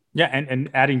 Yeah. And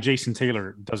adding Jason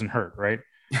Taylor doesn't hurt, right?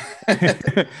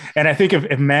 And I think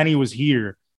if Manny was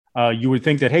here, you would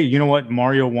think that, hey, you know what?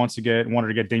 Mario wanted to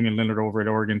get Damian Lillard over at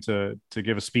Oregon to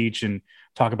give a speech and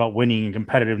talk about winning and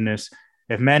competitiveness.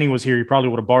 If Manny was here, he probably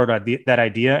would have borrowed that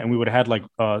idea, and we would have had like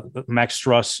Max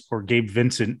Struss or Gabe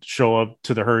Vincent show up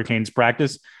to the Hurricanes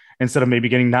practice instead of maybe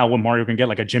getting now what Mario can get,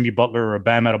 like a Jimmy Butler or a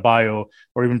Bam Adebayo,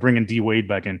 or even bringing D Wade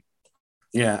back in.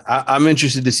 Yeah, I'm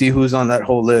interested to see who's on that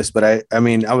whole list. But I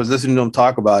mean, I was listening to him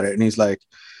talk about it, and he's like,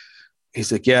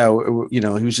 yeah, he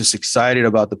was just excited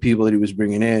about the people that he was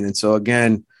bringing in. And so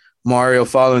again, Mario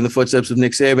following the footsteps of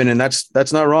Nick Saban, and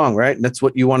that's not wrong, right? And that's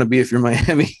what you want to be if you're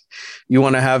Miami. You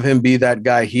want to have him be that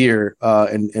guy here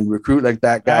and recruit like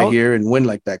that guy here and win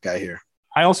like that guy here.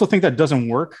 I also think that doesn't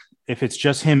work if it's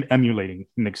just him emulating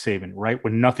Nick Saban, right,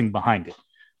 with nothing behind it.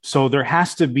 So there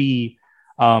has to be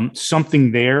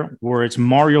something there where it's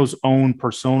Mario's own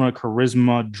persona,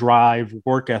 charisma, drive,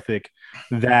 work ethic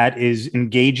that is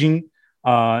engaging,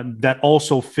 that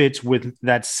also fits with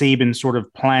that Saban sort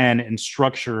of plan and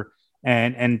structure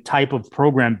and type of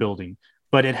program building.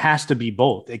 But it has to be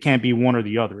both. It can't be one or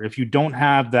the other. If you don't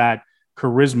have that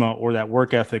charisma or that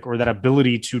work ethic or that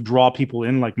ability to draw people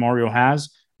in like Mario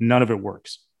has, none of it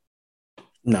works.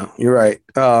 No, you're right.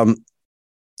 All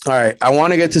right. I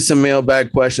want to get to some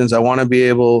mailbag questions. I want to be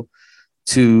able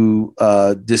to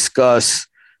discuss,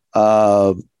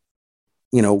 kind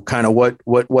of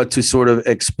what to sort of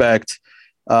expect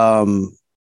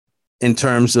in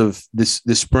terms of this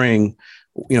spring,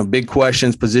 big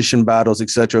questions, position battles,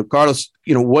 etc. Carlos,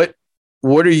 what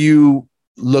are you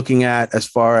looking at as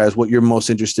far as what you're most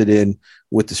interested in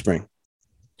with the spring?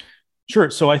 Sure.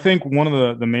 So I think one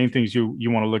of the main things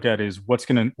you want to look at is what's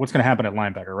going to happen at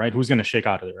linebacker, right? Who's going to shake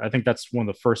out of there? I think that's one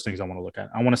of the first things I want to look at.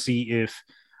 I want to see if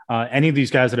any of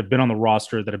these guys that have been on the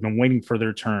roster, that have been waiting for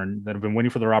their turn, that have been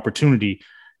waiting for their opportunity,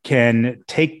 can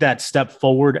take that step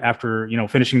forward after,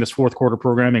 finishing this fourth quarter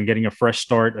program and getting a fresh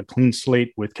start, a clean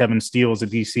slate with Kevin Steele as a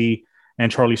DC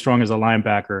and Charlie Strong as a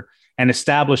linebacker, and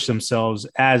establish themselves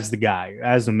as the guy,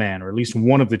 as the man, or at least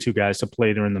one of the two guys to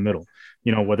play there in the middle.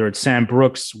 You know, whether it's Sam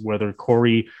Brooks, whether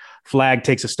Corey Flagg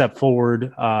takes a step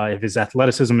forward, if his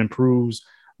athleticism improves,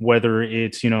 whether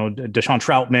it's, you know, Deshaun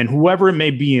Troutman, whoever it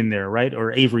may be in there, right?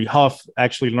 Or Avery Huff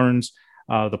actually learns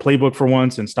the playbook for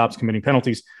once and stops committing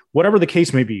penalties. Whatever the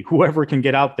case may be, whoever can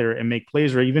get out there and make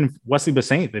plays, or even Wesley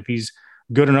Basaint, if he's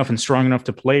good enough and strong enough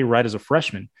to play right as a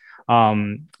freshman,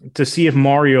 to see if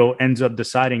Mario ends up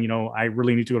deciding, you know, I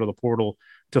really need to go to the portal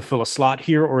to fill a slot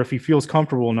here, or if he feels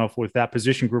comfortable enough with that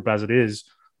position group as it is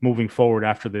moving forward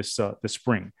after this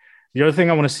spring. The other thing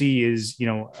I want to see is, you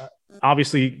know,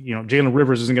 obviously, you know, Jalen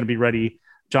Rivers isn't going to be ready.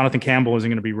 Jonathan Campbell isn't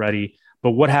going to be ready.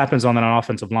 But what happens on that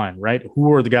offensive line, right?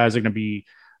 Who are the guys that are going to be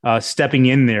stepping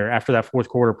in there after that fourth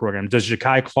quarter program? Does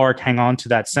Ja'Kai Clark hang on to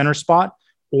that center spot,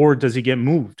 or does he get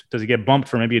moved? Does he get bumped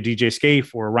for maybe a DJ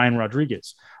Scaife or a Ryan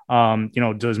Rodriguez? You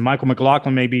know, does Michael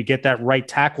McLaughlin maybe get that right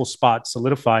tackle spot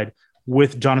solidified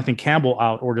with Jonathan Campbell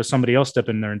out, or does somebody else step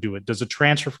in there and do it? Does a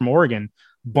transfer from Oregon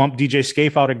bump DJ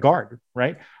Scaife out at guard,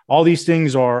 right? All these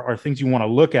things are things you want to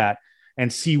look at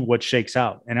and see what shakes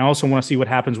out. And I also want to see what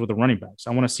happens with the running backs.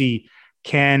 I want to see,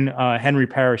 can Henry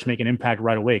Parrish make an impact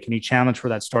right away? Can he challenge for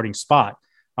that starting spot?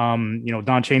 You know,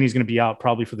 Don Chaney's going to be out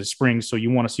probably for the spring, so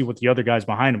you want to see what the other guys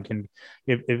behind him can.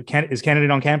 Is Kennedy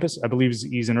on campus? I believe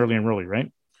he's in early enrollee,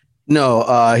 right?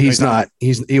 No, he's not.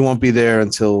 He won't be there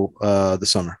until the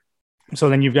summer. So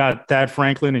then you've got Thad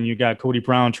Franklin and you got Cody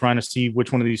Brown trying to see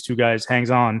which one of these two guys hangs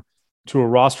on to a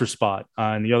roster spot,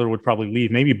 and the other would probably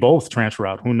leave. Maybe both transfer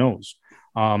out. Who knows?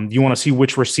 You want to see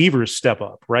which receivers step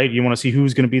up, right? You want to see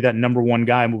who's going to be that number one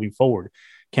guy moving forward.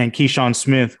 Can Keyshawn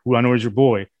Smith, who I know is your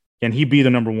boy, can he be the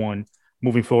number one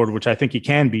moving forward, which I think he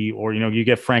can be? Or, you know, you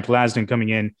get Frank Lasden coming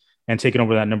in and taking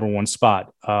over that number one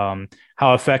spot. How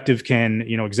effective can,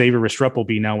 you know, Xavier Restrepo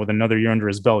be now with another year under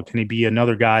his belt? Can he be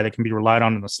another guy that can be relied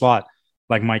on in the slot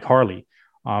like Mike Harley?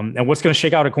 And what's going to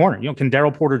shake out a corner? You know, can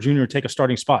Daryl Porter Jr. take a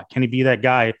starting spot? Can he be that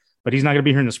guy? But he's not going to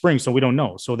be here in the spring, so we don't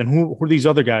know. So then who are these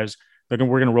other guys we're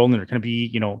going to roll in there? Can it be,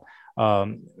 you know,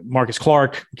 Marcus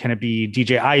Clark? Can it be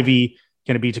DJ Ivey?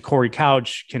 Can it be Corey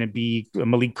Couch? Can it be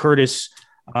Malik Curtis?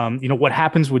 You know, what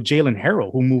happens with Jalen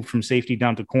Harrell, who moved from safety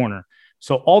down to corner?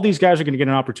 So all these guys are going to get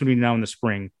an opportunity now in the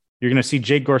spring. You're going to see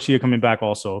Jake Garcia coming back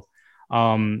also.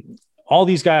 All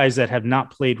these guys that have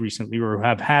not played recently or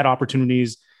have had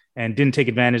opportunities and didn't take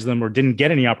advantage of them or didn't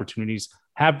get any opportunities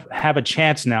have a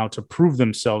chance now to prove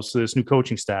themselves to this new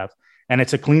coaching staff. And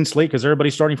it's a clean slate because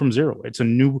everybody's starting from zero. It's a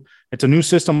new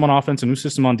system on offense, a new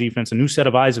system on defense, a new set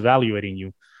of eyes evaluating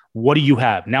you. What do you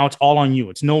have? Now it's all on you.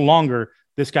 It's no longer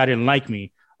this guy didn't like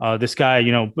me. This guy,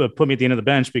 you know, put me at the end of the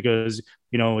bench because,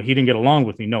 you know, he didn't get along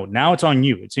with me. No, now it's on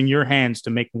you. It's in your hands to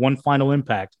make one final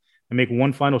impact and make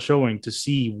one final showing to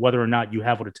see whether or not you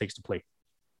have what it takes to play.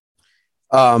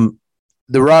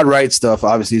 The Rod Wright stuff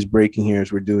obviously is breaking here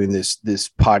as we're doing this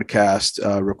podcast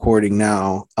recording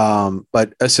now.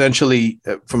 But essentially,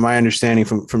 from my understanding,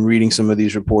 from reading some of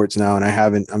these reports now, and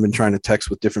I've been trying to text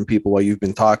with different people while you've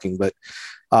been talking, but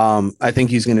I think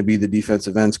he's going to be the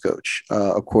defensive ends coach,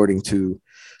 according to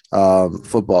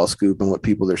Football Scoop and what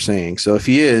people are saying. So if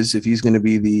he's going to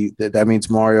be that means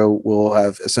Mario will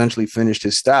have essentially finished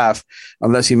his staff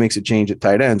unless he makes a change at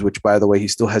tight ends, which, by the way, he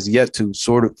still has yet to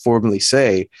sort of formally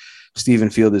say. Stephen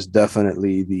Field is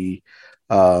definitely the,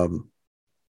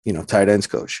 tight ends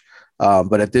coach.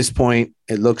 But at this point,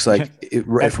 it looks like if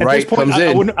Wright comes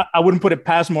in, I wouldn't put it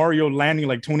past Mario landing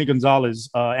like Tony Gonzalez,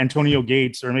 Antonio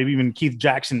Gates, or maybe even Keith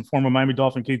Jackson, former Miami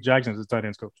Dolphin Keith Jackson, as a tight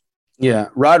ends coach. Yeah.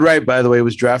 Rod Wright, by the way,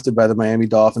 was drafted by the Miami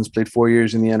Dolphins, played 4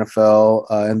 years in the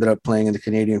NFL, ended up playing in the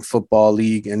Canadian Football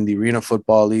League and the Arena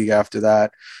Football League after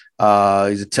that.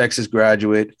 He's a Texas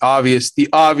graduate. The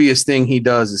obvious thing he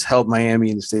does is help Miami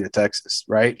in the state of Texas,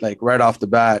 right? Like right off the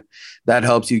bat, that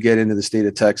helps you get into the state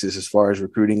of Texas as far as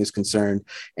recruiting is concerned.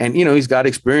 And, you know, he's got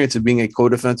experience of being a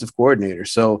co-defensive coordinator.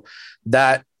 So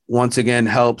that once again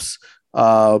helps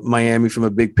Miami from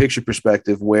a big picture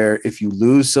perspective, where if you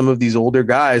lose some of these older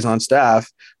guys on staff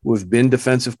who have been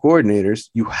defensive coordinators,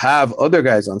 you have other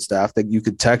guys on staff that you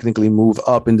could technically move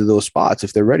up into those spots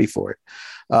if they're ready for it.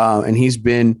 And he's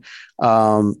been,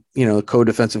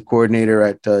 co-defensive coordinator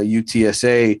at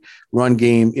UTSA, run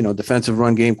game, defensive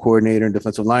run game coordinator and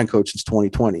defensive line coach since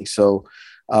 2020. So,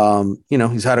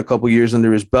 he's had a couple years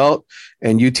under his belt,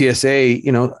 and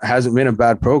UTSA, hasn't been a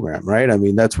bad program, right? I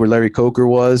mean, that's where Larry Coker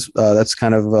was. That's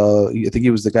kind of, I think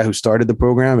he was the guy who started the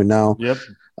program, and now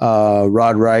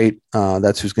Rod Wright.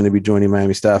 That's who's going to be joining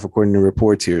Miami staff, according to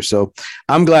reports here. So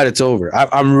I'm glad it's over.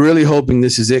 I'm really hoping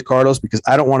this is it, Carlos, because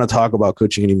I don't want to talk about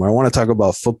coaching anymore. I want to talk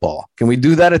about football. Can we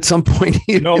do that at some point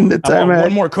in the time?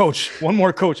 One more coach.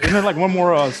 Isn't there like one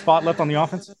more spot left on the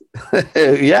offense?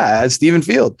 Yeah, Stephen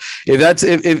Field.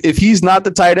 If he's not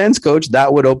the tight ends coach,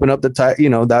 that would open up the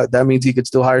that means he could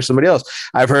still hire somebody else.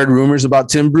 I've heard rumors about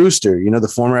Tim Brewster, the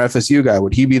former FSU guy.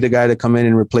 Would he be the guy to come in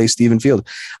and replace Stephen Field?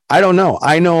 I don't know.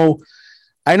 I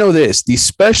know this, the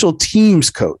special teams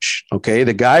coach, okay,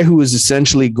 the guy who is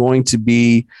essentially going to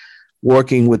be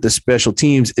working with the special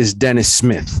teams is Dennis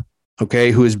Smith,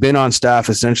 okay, who has been on staff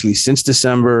essentially since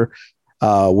December,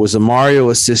 was a Mario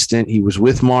assistant. He was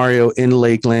with Mario in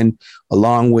Lakeland,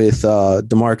 along with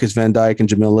DeMarcus Van Dyke and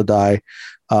Jamil Ladai,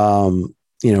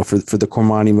 for the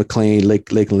Cormani McLean,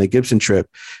 Lakeland Lake Gibson trip.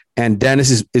 And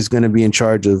Dennis is going to be in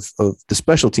charge of the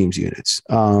special teams units.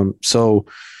 So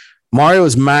Mario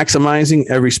is maximizing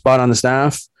every spot on the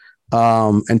staff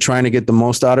and trying to get the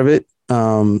most out of it.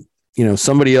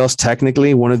 Somebody else,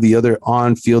 technically, one of the other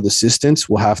on-field assistants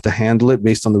will have to handle it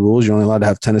based on the rules. You're only allowed to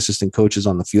have 10 assistant coaches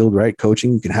on the field, right?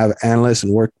 Coaching. You can have analysts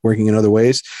and working in other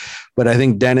ways. But I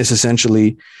think Dennis,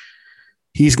 essentially,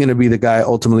 he's going to be the guy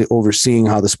ultimately overseeing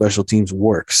how the special teams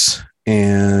works.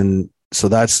 And so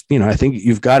that's, I think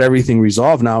you've got everything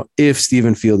resolved now if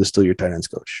Stephen Field is still your tight ends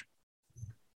coach.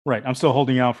 Right. I'm still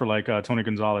holding out for like Tony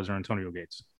Gonzalez or Antonio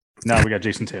Gates. Now we got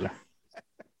Jason Taylor.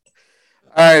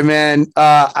 All right, man.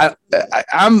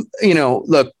 I'm,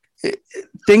 look,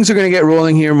 things are going to get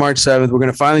rolling here March 7th. We're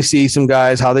going to finally see some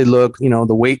guys, how they look,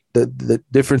 the weight, the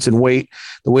difference in weight,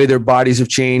 the way their bodies have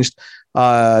changed.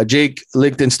 Jake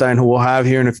Lichtenstein, who we'll have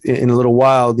here in a little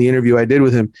while, the interview I did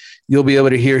with him, you'll be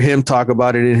able to hear him talk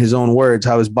about it in his own words,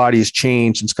 how his body has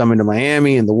changed since coming to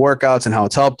Miami and the workouts and how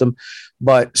it's helped him.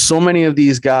 But so many of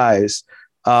these guys,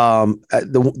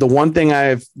 the one thing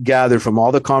I've gathered from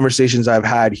all the conversations I've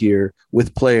had here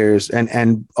with players,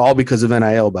 and all because of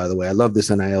NIL, by the way, I love this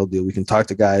NIL deal. We can talk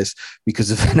to guys because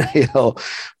of NIL,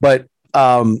 but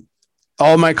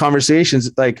all my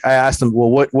conversations, like I asked them,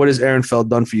 well, what has Aaron Feld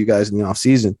done for you guys in the off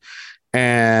season?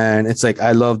 And it's like,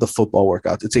 I love the football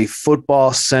workouts. It's a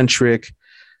football centric,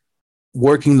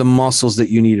 working the muscles that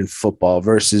you need in football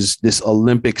versus this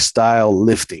Olympic style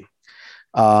lifting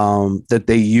that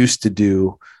they used to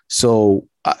do. So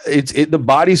the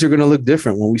bodies are going to look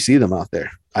different when we see them out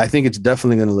there. I think it's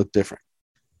definitely going to look different.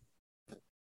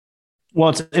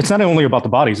 Well, it's not only about the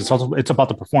bodies, it's about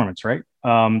the performance, right?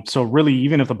 So really,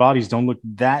 even if the bodies don't look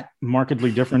that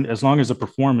markedly different, as long as the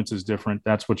performance is different,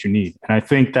 that's what you need. And I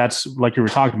think that's, like you were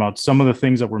talking about, some of the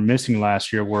things that were missing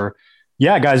last year were,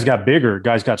 guys got bigger,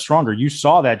 guys got stronger. You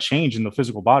saw that change in the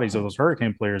physical bodies of those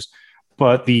Hurricane players,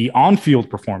 but the on-field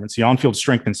performance, the on-field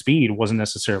strength and speed wasn't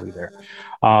necessarily there.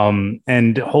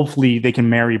 And hopefully they can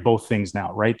marry both things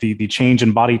now, right? The change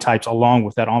in body types along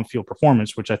with that on-field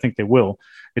performance, which I think they will.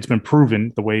 It's been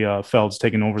proven the way Feld's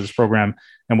taken over this program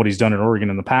and what he's done at Oregon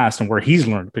in the past and where he's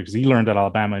learned, because he learned at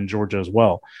Alabama and Georgia as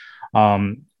well.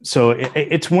 So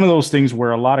it's one of those things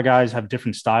where a lot of guys have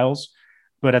different styles,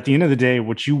 but at the end of the day,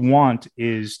 what you want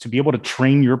is to be able to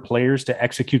train your players to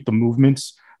execute the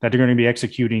movements that they're going to be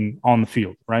executing on the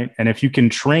field, right? And if you can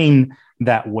train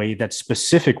that way, that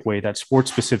specific way, that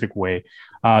sports-specific way,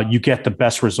 you get the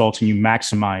best results and you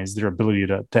maximize their ability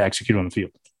to execute on the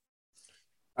field.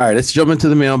 All right, let's jump into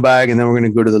the mailbag, and then we're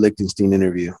going to go to the Lichtenstein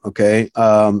interview, okay?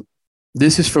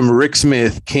 This is from Rick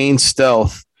Smith, Kane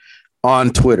Stealth, on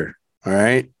Twitter, all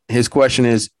right? His question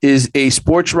is a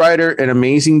sports writer an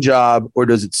amazing job, or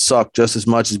does it suck just as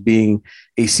much as being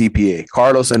a CPA?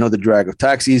 Carlos, I know the drag of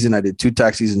tax season. I did 2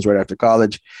 tax seasons right after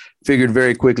college. Figured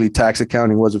very quickly tax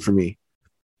accounting wasn't for me.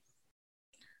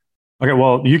 Okay,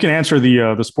 well, you can answer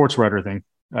the sports writer thing.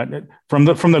 From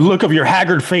the look of your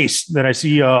haggard face that I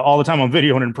see all the time on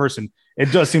video and in person,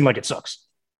 it does seem like it sucks.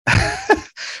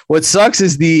 What sucks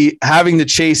is the having to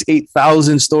chase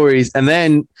 8,000 stories and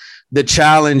then the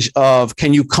challenge of,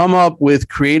 can you come up with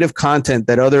creative content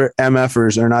that other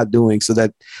MFers are not doing so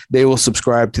that they will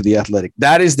subscribe to The Athletic?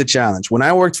 That is the challenge. When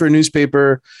I worked for a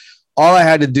newspaper, all I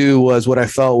had to do was what I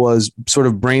felt was sort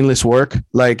of brainless work,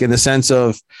 like in the sense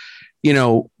of,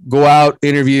 go out,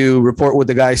 interview, report what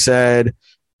the guy said,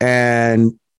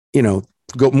 and,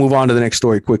 go move on to the next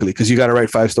story quickly, because you got to write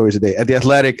 5 stories a day. At The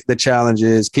Athletic, the challenge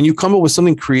is, can you come up with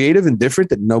something creative and different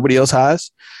that nobody else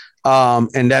has?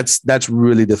 And that's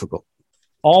really difficult.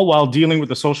 All while dealing with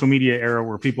the social media era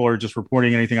where people are just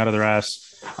reporting anything out of their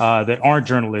ass that aren't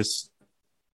journalists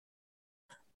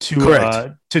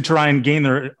to try and gain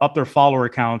their follower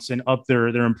accounts and up their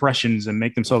impressions and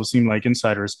make themselves seem like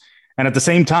insiders. and at the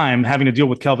same time having to deal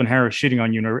with Kelvin Harris shitting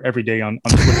on you every day on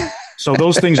Twitter. So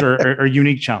those things are a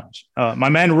unique challenge. My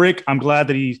man Rick, I'm glad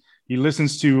that he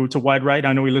listens to Wide Right.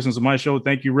 I know he listens to my show.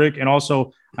 Thank you, Rick. And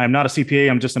also, I'm not a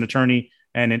CPA. I'm just an attorney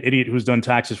and an idiot who's done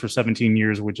taxes for 17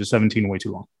 years, which is 17 way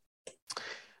too long.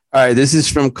 All right, this is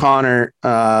from Connor.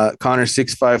 Connor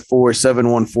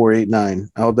 654-71489.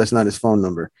 I hope that's not his phone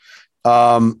number.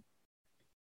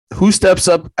 Who steps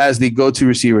up as the go-to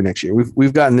receiver next year?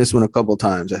 We've gotten this one a couple of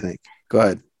times, I think. Go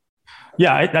ahead.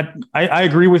 Yeah, I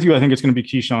agree with you. I think it's going to be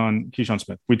Keyshawn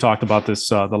Smith. We talked about this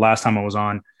the last time I was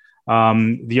on.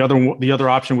 The other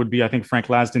option would be, I think, Frank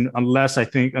Lasden, unless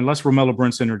Romello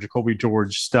Brinson or Jacoby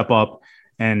George step up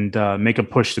and make a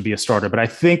push to be a starter. But I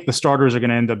think the starters are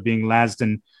going to end up being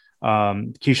Lasden,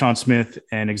 Keyshawn Smith,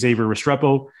 and Xavier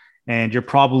Restrepo. And you're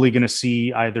probably going to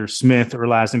see either Smith or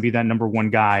Lasden be that number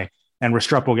one guy, and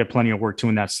Restrepo get plenty of work too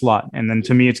in that slot. And then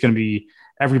to me, it's going to be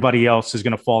everybody else is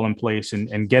going to fall in place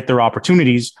and get their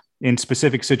opportunities in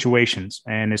specific situations.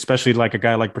 And especially like a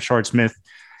guy like Brashard Smith,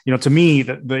 to me,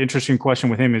 the interesting question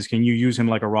with him is, can you use him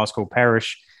like a Roscoe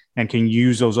Parrish, and can you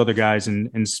use those other guys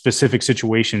in specific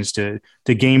situations to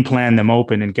game plan them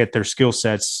open and get their skill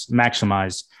sets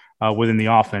maximized within the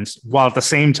offense, while at the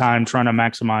same time trying to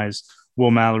maximize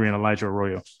Will Mallory and Elijah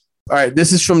Arroyo. All right,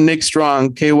 this is from Nick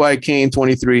Strong, KY Kane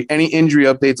 23. Any injury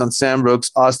updates on Sam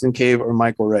Brooks, Austin Cave, or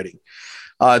Michael Redding?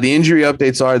 The injury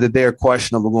updates are that they are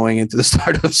questionable going into the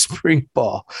start of spring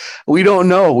ball. We don't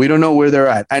know. We don't know where they're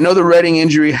at. I know the Redding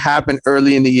injury happened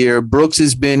early in the year. Brooks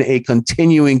has been a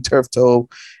continuing turf toe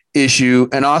issue.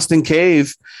 And Austin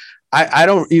Cave, I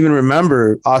don't even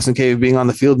remember Austin Cave being on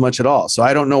the field much at all. So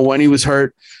I don't know when he was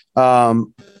hurt.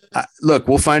 Look,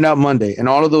 we'll find out Monday. And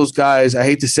all of those guys, I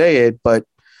hate to say it, but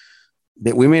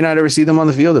we may not ever see them on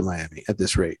the field in Miami at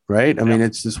this rate, right? I mean,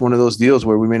 it's just one of those deals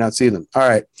where we may not see them. All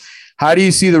right. How do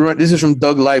you see the run? This is from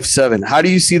Doug Life 7. How do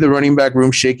you see the running back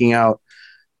room shaking out?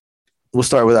 We'll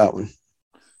start with that one.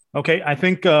 Okay. I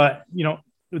think, the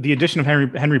addition of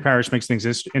Henry Parrish makes things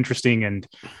interesting. And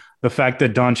the fact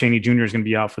that Don Chaney Jr. is going to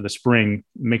be out for the spring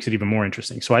makes it even more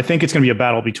interesting. So I think it's going to be a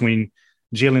battle between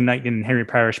Jalen Knighton and Henry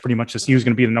Parrish, pretty much he was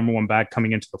going to be the number one back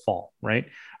coming into the fall, right?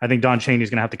 I think Don Chaney is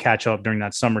going to have to catch up during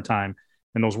that summertime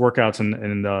and those workouts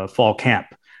in the fall camp.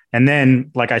 And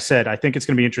then, like I said, I think it's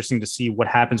going to be interesting to see what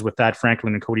happens with Thad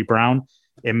Franklin and Cody Brown.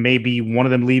 It may be one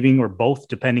of them leaving or both,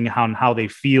 depending on how they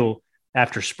feel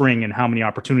after spring and how many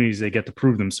opportunities they get to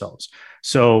prove themselves.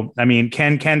 So, I mean,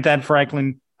 can Thad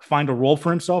Franklin find a role for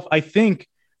himself? I think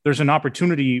there's an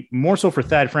opportunity more so for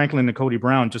Thad Franklin and Cody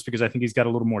Brown, just because I think he's got a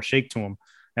little more shake to him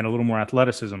and a little more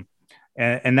athleticism.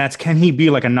 And that's, can he be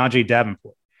like a Najee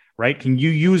Davenport? Right? Can you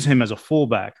use him as a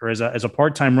fullback or as a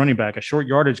part-time running back, a short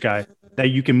yardage guy that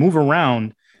you can move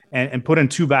around and put in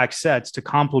two back sets to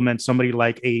complement somebody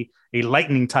like a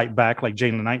lightning type back like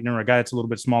Jalen Knighton, or a guy that's a little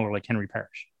bit smaller like Henry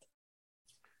Parrish?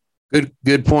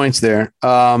 Good points there.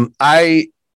 I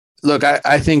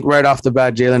think right off the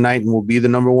bat, Jalen Knighton will be the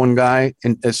number one guy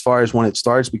as far as when it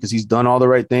starts, because he's done all the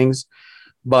right things.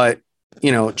 But,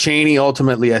 Chaney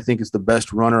ultimately, I think, is the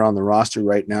best runner on the roster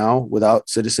right now without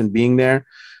Citizen being there.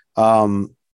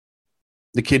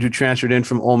 The kid who transferred in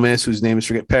from Ole Miss, whose name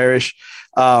is Parrish.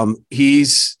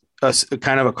 He's a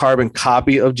kind of a carbon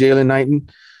copy of Jalen Knighton.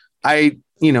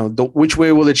 Which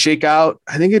way will it shake out?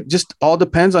 I think it just all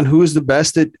depends on who is the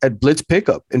best at blitz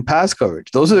pickup and pass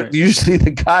coverage. Those are usually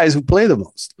the guys who play the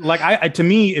most. Like to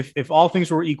me, if all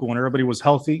things were equal and everybody was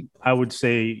healthy, I would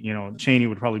say, Chaney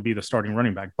would probably be the starting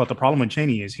running back. But the problem with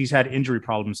Chaney is he's had injury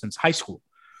problems since high school.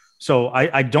 So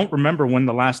I don't remember when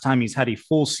the last time he's had a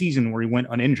full season where he went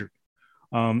uninjured.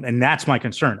 And that's my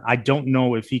concern. I don't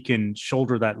know if he can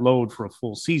shoulder that load for a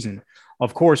full season.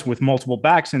 Of course, with multiple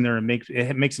backs in there, it makes it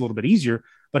a little bit easier,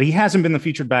 but he hasn't been the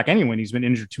featured back anyway, and he's been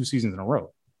injured 2 seasons in a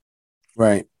row.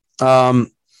 Right.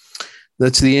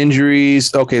 That's the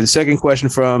injuries. Okay, the second question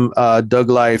from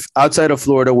Doug Life. Outside of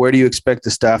Florida, where do you expect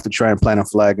the staff to try and plant a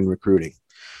flag in recruiting?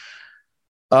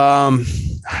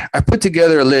 I put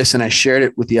together a list and I shared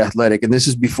it with The Athletic, and this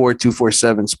is before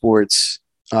 247 Sports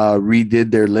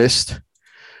redid their list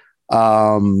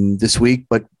this week.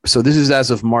 But so this is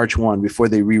as of March 1, before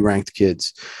they re-ranked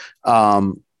kids.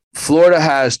 Florida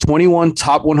has 21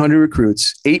 top 100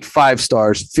 recruits, 8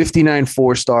 5-stars, 59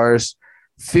 4-stars,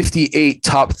 58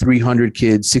 top 300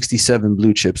 kids, 67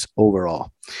 blue chips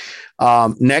overall.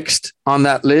 Next on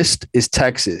that list is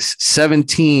Texas,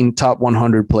 17 top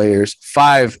 100 players,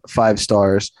 5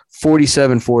 5-stars,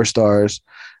 47 4-stars,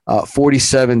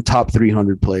 47 top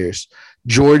 300 players.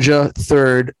 Georgia,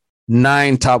 third,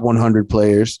 9 top 100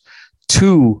 players,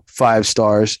 2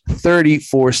 5-stars, 30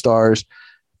 4-stars,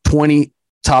 20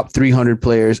 top 300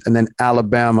 players. And then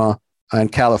Alabama,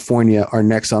 and California are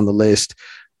next on the list.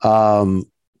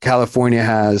 California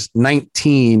has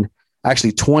 19,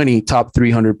 actually 20 top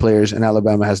 300 players, and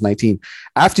Alabama has 19.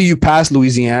 After you pass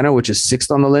Louisiana, which is sixth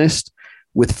on the list,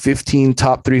 with 15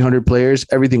 top 300 players,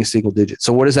 everything is single digit.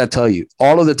 So what does that tell you?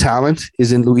 All of the talent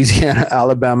is in Louisiana,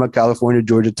 Alabama, California,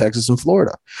 Georgia, Texas, and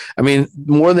Florida. I mean,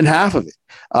 more than half of it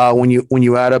when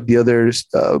you add up the other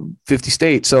 50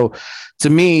 states. So to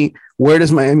me, where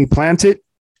does Miami plant it?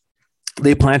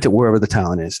 They plant it wherever the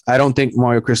talent is. I don't think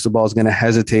Mario Cristobal is going to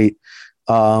hesitate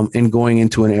in going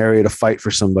into an area to fight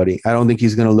for somebody. I don't think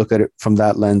he's going to look at it from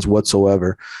that lens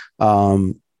whatsoever.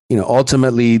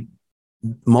 Ultimately,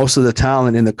 most of the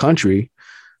talent in the country,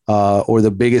 or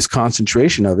the biggest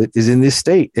concentration of it, is in this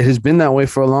state. It has been that way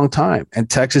for a long time. And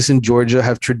Texas and Georgia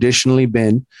have traditionally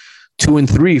been 2 and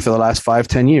 3 for the last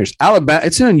 5-10 years. Alabama,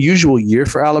 it's an unusual year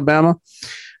for Alabama.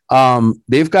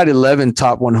 They've got 11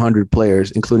 top 100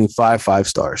 players, including 5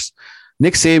 stars.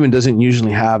 Nick Saban doesn't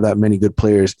usually have that many good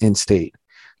players in state.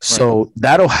 So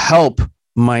that'll help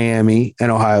Miami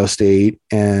and Ohio State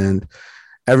and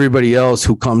everybody else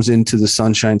who comes into the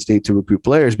Sunshine State to recruit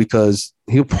players, because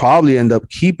he'll probably end up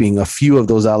keeping a few of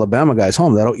those Alabama guys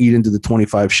home. That'll eat into the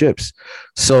 25 ships.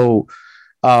 So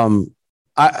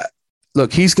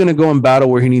look, he's going to go and battle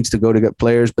where he needs to go to get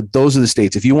players, but those are the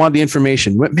states. If you want the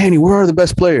information, Manny, where are the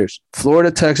best players?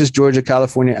 Florida, Texas, Georgia,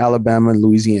 California, Alabama, and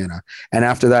Louisiana. And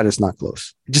after that, it's not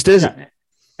close. It just isn't. Yeah.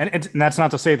 And that's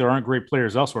not to say there aren't great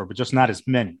players elsewhere, but just not as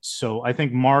many. So I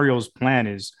think Mario's plan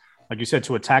is, like you said,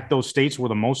 to attack those states where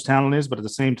the most talent is, but at the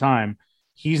same time,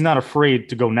 he's not afraid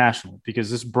to go national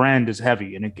because this brand is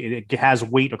heavy and it has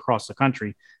weight across the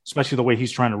country, especially the way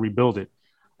he's trying to rebuild it.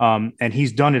 And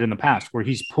he's done it in the past where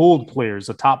he's pulled players,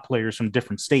 the top players from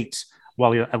different states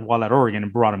while at Oregon,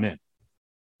 and brought them in.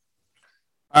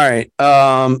 All right.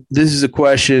 This is a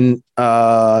question.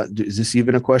 Is this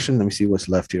even a question? Let me see what's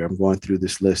left here. I'm going through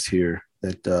this list here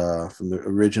that from the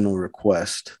original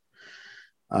request.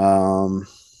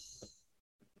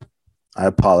 I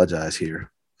apologize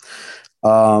here.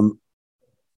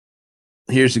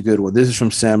 Here's a good one. This is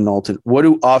from Sam Knowlton. What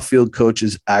do off-field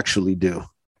coaches actually do?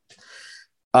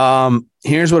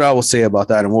 Here's what I will say about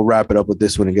that, and we'll wrap it up with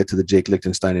this one and get to the Jake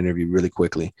Lichtenstein interview really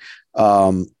quickly.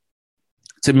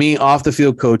 To me,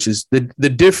 off-the-field coaches, the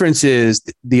difference is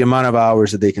the amount of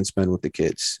hours that they can spend with the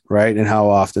kids, right, and how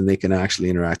often they can actually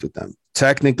interact with them.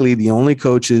 Technically, the only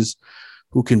coaches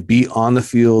who can be on the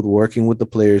field working with the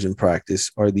players in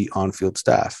practice are the on-field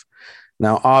staff.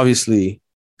 Now, obviously,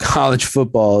 college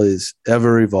football is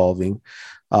ever evolving,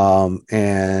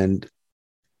 and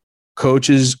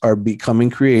coaches are becoming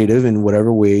creative in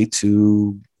whatever way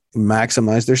to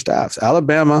maximize their staffs.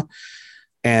 Alabama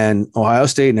and Ohio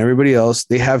State and everybody else,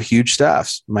 they have huge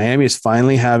staffs. Miami is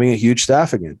finally having a huge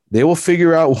staff again. They will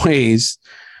figure out ways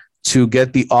to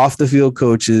get the off the field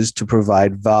coaches to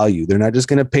provide value. They're not just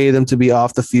going to pay them to be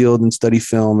off the field and study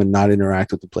film and not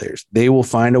interact with the players. They will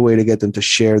find a way to get them to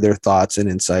share their thoughts and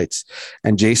insights.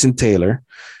 And Jason Taylor,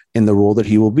 in the role that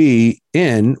he will be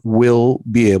in, will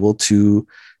be able to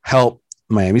help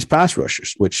Miami's pass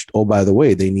rushers, which, oh, by the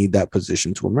way, they need that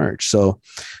position to emerge. So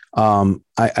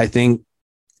I think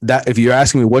that if you're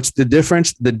asking me what's the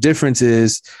difference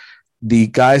is the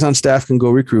guys on staff can go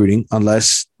recruiting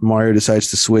unless Mario decides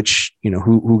to switch,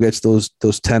 who gets those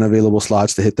 10 available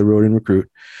slots to hit the road and recruit.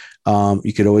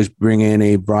 You could always bring in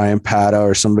a Brian Pata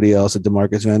or somebody else, a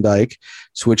DeMarcus Van Dyke,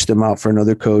 switch them out for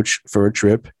another coach for a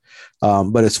trip.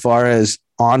 But as far as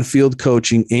on-field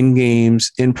coaching, in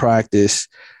games, in practice,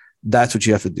 that's what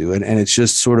you have to do. And it's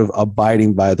just sort of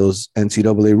abiding by those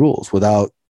NCAA rules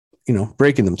without,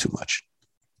 breaking them too much.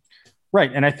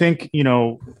 Right. And I think,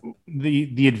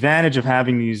 the advantage of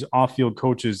having these off-field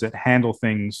coaches that handle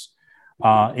things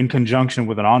in conjunction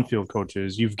with an on-field coach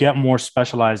is you get more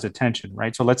specialized attention,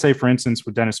 right? So let's say, for instance,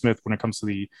 with Dennis Smith, when it comes to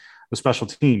the special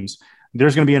teams,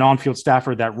 there's going to be an on-field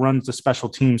staffer that runs the special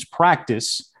teams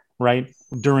practice, right,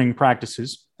 during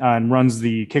practices and runs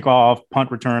the kickoff, punt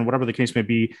return, whatever the case may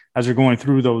be, as you're going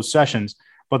through those sessions.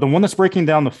 But the one that's breaking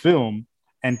down the film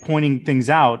and pointing things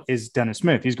out is Dennis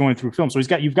Smith. He's going through film. So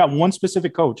you've got one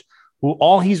specific coach who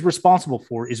all he's responsible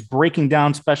for is breaking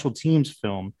down special teams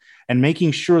film and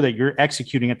making sure that you're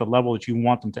executing at the level that you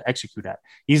want them to execute at.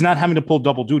 He's not having to pull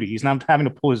double duty. He's not having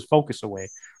to pull his focus away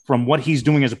from what he's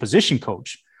doing as a position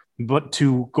coach, but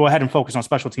to go ahead and focus on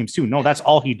special teams too. No, that's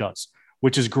all he does,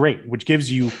 which is great, which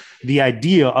gives you the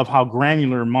idea of how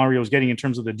granular Mario is getting in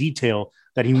terms of the detail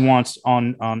that he wants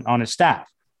on his staff.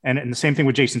 And the same thing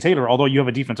with Jason Taylor. Although you have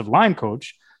a defensive line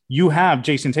coach, you have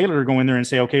Jason Taylor go in there and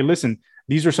say, okay, listen,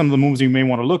 these are some of the moves you may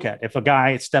want to look at. If a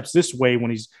guy steps this way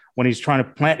when he's trying to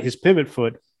plant his pivot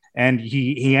foot and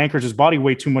he anchors his body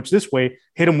weight too much this way,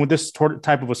 hit him with this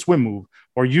type of a swim move,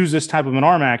 or use this type of an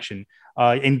arm action,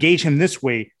 engage him this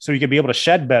way so you can be able to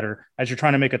shed better as you're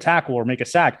trying to make a tackle or make a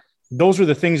sack. Those are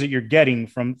the things that you're getting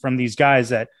from these guys,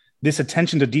 that this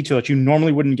attention to detail that you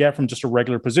normally wouldn't get from just a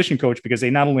regular position coach, because they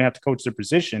not only have to coach their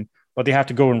position, but they have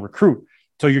to go and recruit.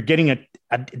 So you're getting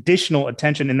additional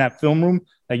attention in that film room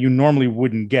that you normally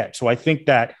wouldn't get. So I think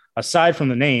that aside from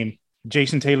the name,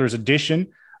 Jason Taylor's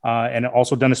addition and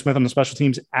also Dennis Smith on the special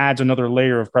teams adds another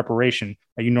layer of preparation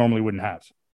that you normally wouldn't have.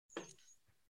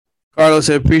 Carlos,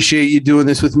 I appreciate you doing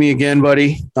this with me again,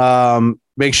 buddy.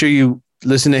 Make sure you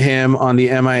listen to him on the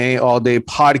MIA All Day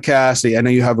podcast. I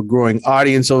know you have a growing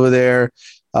audience over there.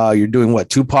 You're doing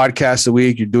 2 podcasts a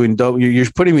week.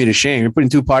 You're putting me to shame. You're putting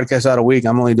 2 podcasts out a week.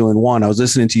 I'm only doing 1. I was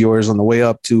listening to yours on the way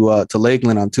up to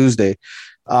Lakeland on Tuesday.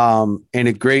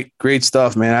 And great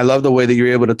stuff, man. I love the way that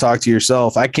you're able to talk to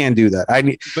yourself. I can't do that.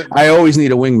 I always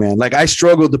need a wingman. Like, I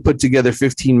struggled to put together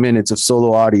 15 minutes of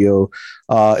solo audio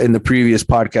in the previous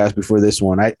podcast before this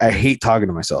one. I hate talking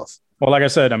to myself. Well, like I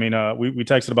said, I mean, we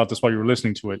texted about this while you were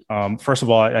listening to it. First of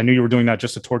all, I knew you were doing that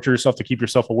just to torture yourself, to keep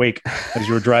yourself awake as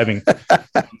you were driving.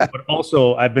 But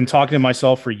also, I've been talking to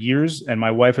myself for years, and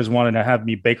my wife has wanted to have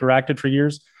me Baker acted for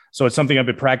years. So it's something I've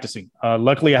been practicing.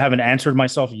 Luckily, I haven't answered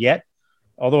myself yet,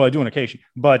 although I do on occasion.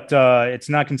 But it's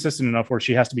not consistent enough where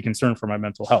she has to be concerned for my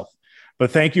mental health. But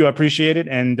thank you. I appreciate it.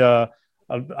 And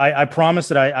I promise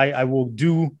that I will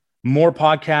do more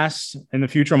podcasts in the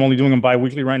future. I'm only doing them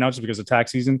bi-weekly right now just because of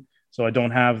tax season. So I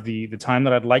don't have the time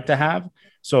that I'd like to have.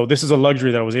 So this is a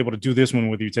luxury that I was able to do this one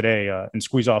with you today and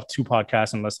squeeze off 2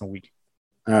 podcasts in less than a week.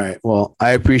 All right. Well, I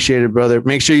appreciate it, brother.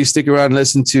 Make sure you stick around and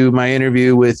listen to my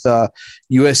interview with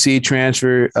USC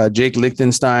transfer Jake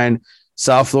Lichtenstein,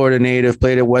 South Florida native,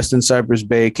 played at Western Cypress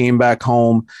Bay, came back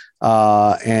home,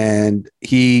 and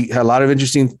he had a lot of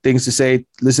interesting things to say.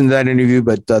 Listen to that interview,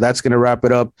 but that's going to wrap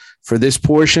it up for this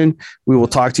portion. We will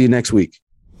talk to you next week.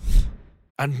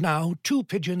 And now, 2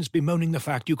 pigeons bemoaning the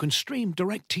fact you can stream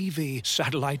DirecTV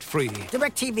satellite-free.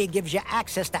 DirecTV gives you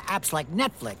access to apps like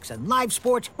Netflix and live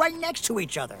sports right next to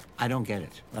each other. I don't get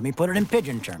it. Let me put it in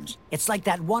pigeon terms. It's like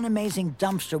that one amazing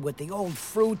dumpster with the old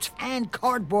fruits and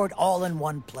cardboard all in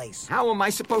one place. How am I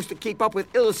supposed to keep up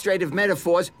with illustrative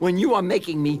metaphors when you are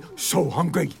making me so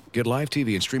hungry? Get live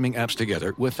TV and streaming apps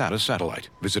together without a satellite.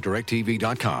 Visit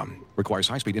DirecTV.com. Requires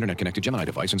high-speed internet-connected Gemini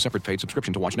device and separate paid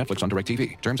subscription to watch Netflix on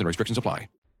DirecTV. Terms and restrictions apply.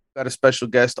 Got a special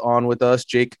guest on with us,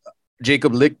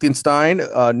 Jacob Lichtenstein,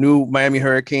 new Miami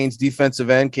Hurricanes defensive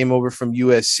end, came over from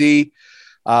USC.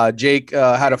 Jake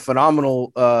had a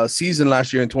phenomenal season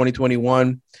last year in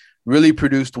 2021. Really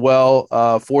produced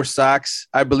well. 4 sacks,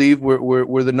 I believe,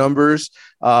 were the numbers.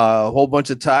 A whole bunch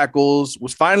of tackles.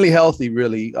 Was finally healthy,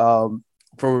 really,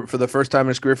 for the first time in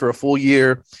his career for a full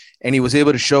year, and he was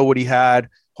able to show what he had.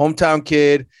 Hometown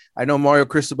kid. I know Mario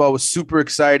Cristobal was super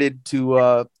excited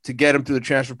to get him through the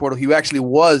transfer portal. He actually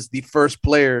was the first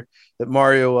player that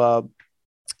Mario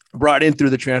brought in through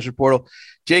the transfer portal.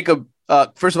 Jacob,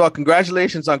 first of all,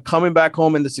 congratulations on coming back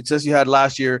home and the success you had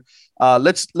last year.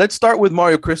 Let's start with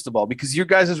Mario Cristobal, because your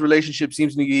guys' relationship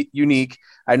seems unique.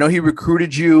 I know he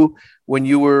recruited you when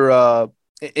you were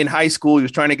in high school. He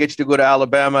was trying to get you to go to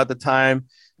Alabama at the time.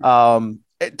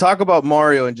 Talk about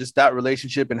Mario and just that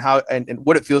relationship and how and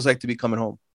what it feels like to be coming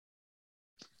home.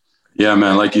 Yeah,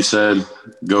 man. Like you said,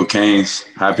 go Canes.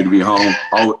 Happy to be home.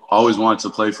 Always wanted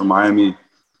to play for Miami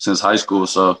since high school,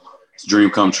 so it's a dream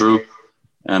come true.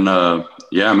 And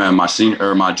yeah, man,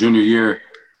 my junior year,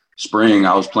 spring,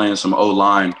 I was playing some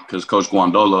O-line because Coach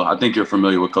Guandolo. I think you're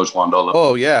familiar with Coach Guandolo.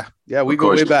 Oh yeah, we go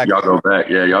way back. Y'all go back.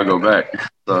 Yeah, y'all go back.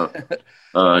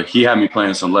 So he had me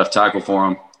playing some left tackle for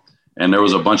him. And there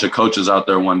was a bunch of coaches out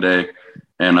there one day,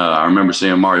 and I remember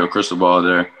seeing Mario Cristobal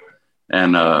there.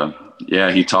 And,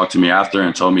 yeah, he talked to me after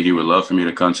and told me he would love for me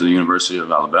to come to the University of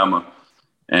Alabama.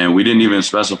 And we didn't even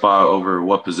specify over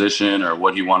what position or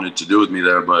what he wanted to do with me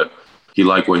there, but he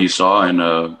liked what he saw, and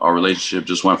our relationship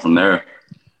just went from there.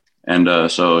 And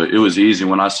so it was easy.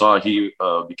 When I saw he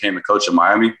became a coach at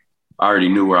Miami, I already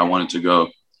knew where I wanted to go.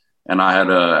 And I had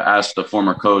asked the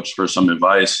former coach for some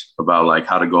advice about like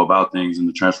how to go about things in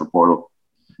the transfer portal.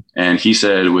 And he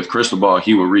said with Cristobal,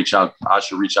 he would reach out. I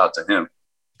should reach out to him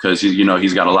because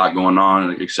he's got a lot going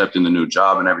on, accepting the new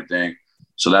job and everything.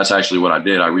 So that's actually what I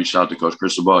did. I reached out to Coach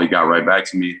Cristobal. He got right back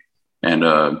to me, and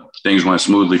things went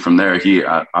smoothly from there.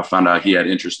 I found out he had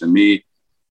interest in me.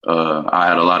 I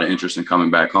had a lot of interest in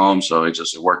coming back home, so it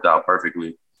worked out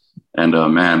perfectly. And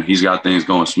man, he's got things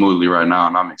going smoothly right now,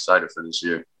 and I'm excited for this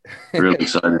year. Really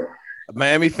excited.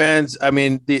 Miami fans, I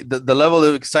mean, the level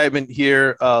of excitement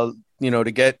here,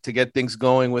 to get things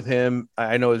going with him,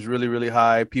 I know is really, really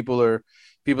high. People are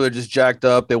just jacked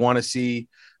up. They want to see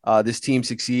this team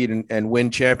succeed and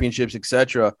win championships,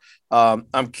 etc.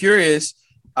 I'm curious,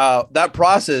 that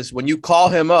process when you call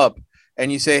him up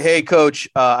and you say, "Hey, coach,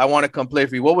 I want to come play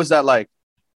for you." What was that like?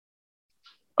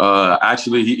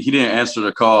 Actually, he didn't answer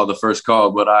the first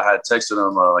call, but I had texted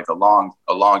him like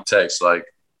a long text, like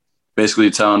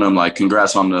basically telling him like,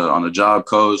 "Congrats on the job,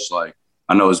 coach. Like,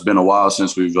 I know it's been a while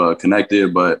since we've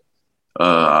connected, but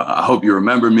I hope you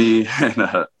remember me."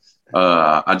 And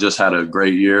I just had a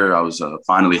great year. I was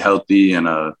finally healthy, and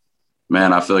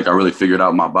man, I feel like I really figured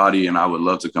out my body, and I would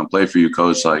love to come play for you,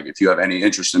 coach. Like, if you have any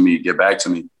interest in me, get back to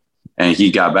me. And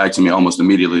he got back to me almost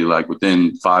immediately, like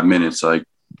within 5 minutes, like,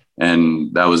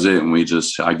 and that was it. And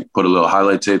I put a little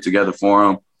highlight tape together for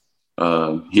him.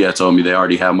 He had told me they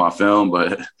already have my film,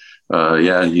 but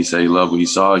yeah, he said he loved what he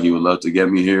saw. He would love to get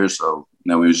me here. So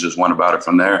then we just went about it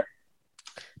from there.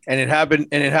 And it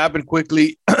happened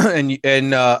quickly.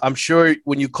 and I'm sure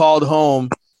when you called home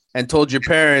and told your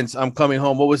parents, "I'm coming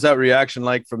home," what was that reaction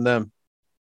like from them?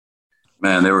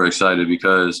 Man, they were excited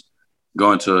because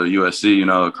going to USC,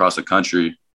 across the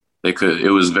country,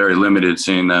 it was very limited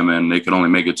seeing them, and they could only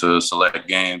make it to select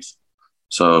games.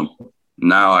 So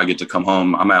now I get to come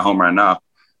home. I'm at home right now.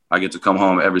 I get to come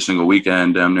home every single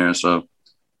weekend damn near. So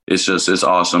it's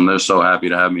awesome. They're so happy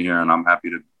to have me here, and I'm happy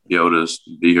to be able to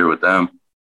be here with them.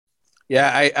 Yeah,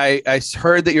 I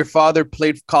heard that your father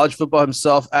played college football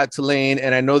himself at Tulane,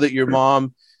 and I know that your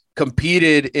mom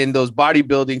competed in those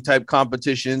bodybuilding type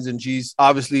competitions, and she's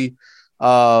obviously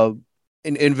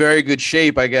in very good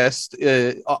shape, I guess.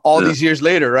 These years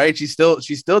later, right? She still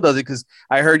does it, because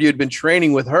I heard you had been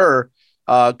training with her,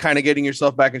 kind of getting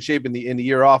yourself back in shape in the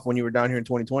year off when you were down here in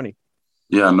 2020.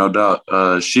 Yeah, no doubt.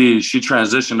 She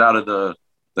transitioned out of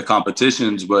the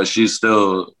competitions, but she's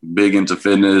still big into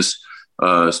fitness.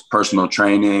 Personal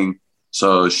training.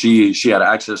 So she had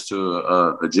access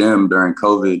to a gym during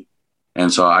COVID.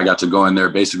 And so I got to go in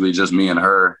there, basically just me and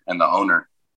her and the owner,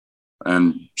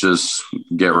 and just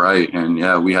get right. And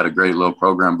yeah, we had a great little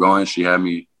program going. She had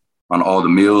me on all the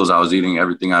meals. I was eating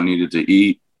everything I needed to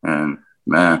eat, and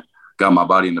man, got my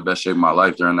body in the best shape of my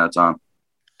life during that time.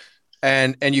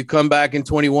 And you come back in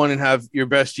 21 and have your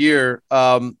best year.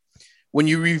 When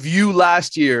you review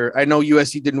last year, I know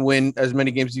USC didn't win as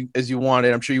many games as you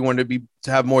wanted. I'm sure you wanted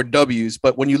to have more W's,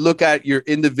 but when you look at your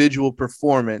individual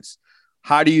performance,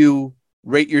 how do you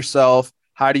rate yourself?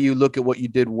 How do you look at what you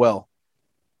did well?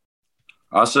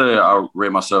 I'll say I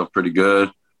rate myself pretty good.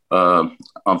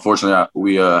 Unfortunately,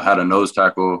 we had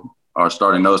our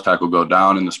starting nose tackle go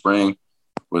down in the spring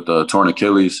with a torn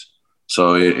Achilles.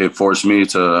 So it forced me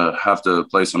to have to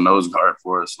play some nose guard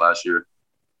for us last year.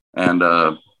 And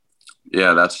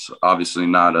yeah, that's obviously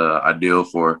not ideal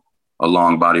for a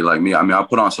long body like me. I mean, I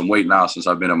put on some weight now since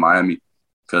I've been in Miami,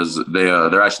 because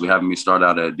they're actually having me start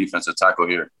out at defensive tackle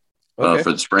here for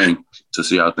the spring to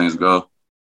see how things go.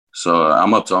 So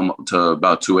I'm up to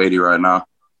about 280 right now.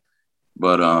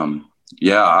 But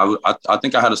yeah, I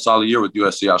think I had a solid year with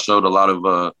USC. I showed a lot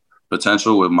of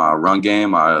potential with my run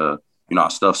game. I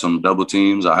stuffed some double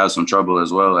teams. I had some trouble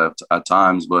as well at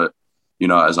times, but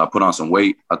as I put on some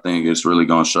weight, I think it's really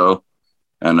going to show.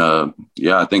 And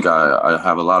yeah, I think I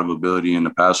have a lot of ability in the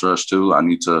pass rush too. I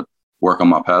need to work on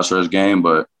my pass rush game,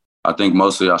 but I think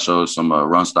mostly I showed some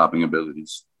run stopping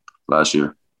abilities last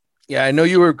year. Yeah, I know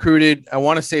you were recruited. I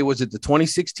want to say, was it the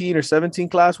 2016 or 17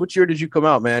 class? Which year did you come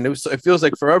out, man? It feels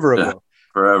like forever ago. Yeah,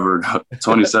 forever.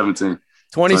 2017.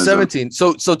 2017.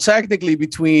 So technically,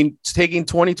 between taking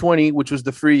 2020, which was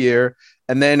the free year,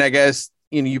 and then I guess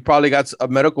you probably got a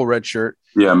medical red shirt.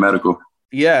 Yeah, medical.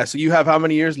 Yeah. So you have how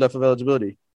many years left of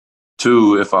eligibility?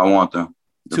 2, if I want them.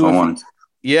 If I want it.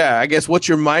 Yeah, I guess what's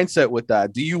your mindset with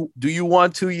that? Do you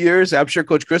want 2 years? I'm sure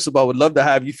Coach Cristobal would love to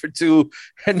have you for 2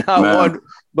 and not 1.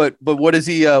 But what is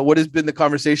he? What has been the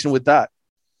conversation with that?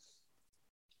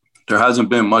 There hasn't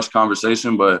been much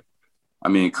conversation, but I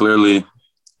mean, clearly,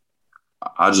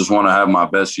 I just want to have my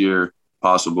best year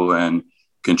possible and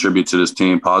contribute to this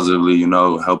team positively.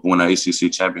 Help win an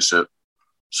ACC championship.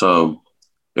 So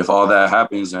if all that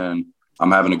happens and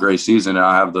I'm having a great season and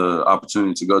I have the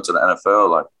opportunity to go to the NFL,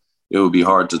 like, it would be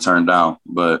hard to turn down,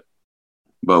 but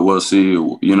we'll see.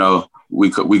 We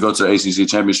go to the ACC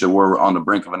championship where we're on the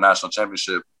brink of a national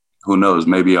championship. Who knows?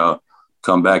 Maybe I'll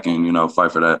come back and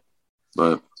fight for that.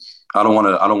 But I don't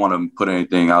want to put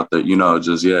anything out there,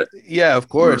 just yet. Yeah, of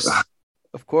course,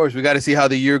 of course. We got to see how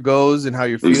the year goes and how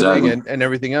you're feeling and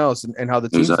everything else, and how the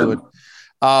team's doing.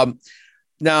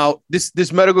 Now,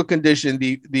 this medical condition,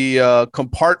 the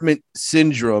compartment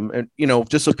syndrome, and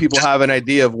just so people have an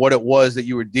idea of what it was that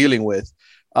you were dealing with.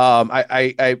 From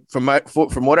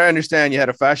what I understand, you had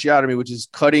a fasciotomy, which is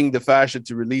cutting the fascia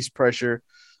to release pressure.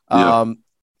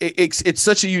 It's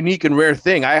such a unique and rare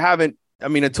thing.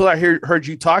 Until I heard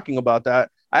you talking about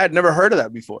that, I had never heard of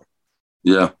that before.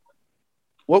 Yeah.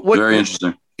 What very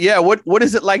interesting. Yeah. What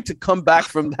is it like to come back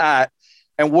from that?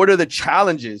 And what are the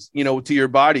challenges, to your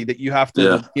body that you have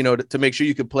to, to make sure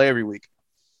you can play every week?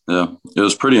 Yeah, it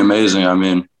was pretty amazing. I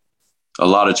mean, a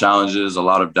lot of challenges, a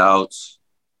lot of doubts,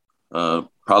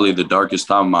 probably the darkest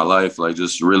time of my life. Like,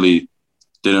 just really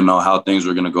didn't know how things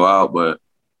were going to go out, but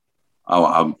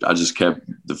I just kept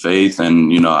the faith,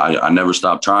 and, I never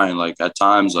stopped trying. Like, at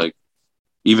times, like,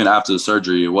 even after the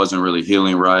surgery, it wasn't really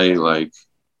healing right. Like,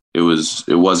 it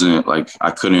wasn't like I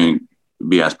couldn't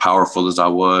be as powerful as I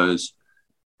was.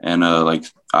 And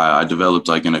I developed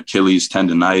like an Achilles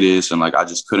tendonitis, and like I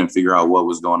just couldn't figure out what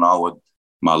was going on with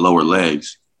my lower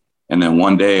legs. And then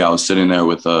one day I was sitting there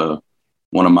with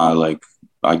one of my, like,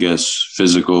 I guess,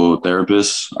 physical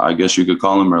therapists, I guess you could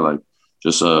call them, or like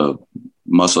just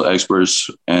muscle experts.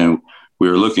 And we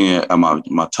were looking at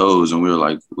my toes, and we were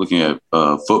like looking at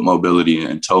foot mobility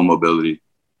and toe mobility.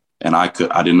 And I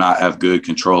did not have good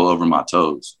control over my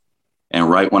toes. And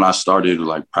right when I started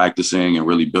like practicing and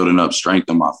really building up strength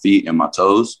in my feet and my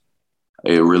toes,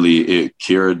 it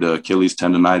cured the Achilles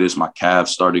tendonitis. My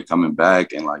calves started coming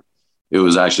back, and like, it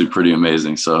was actually pretty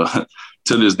amazing. So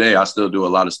to this day, I still do a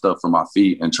lot of stuff for my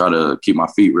feet and try to keep my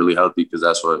feet really healthy, because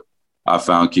that's what I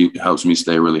found helps me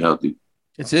stay really healthy.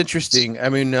 It's interesting. I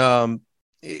mean,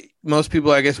 most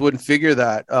people, I guess, wouldn't figure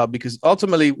that because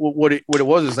ultimately what it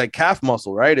was is like calf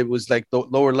muscle, right? It was like the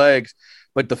lower legs,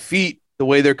 but the feet, the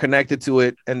way they're connected to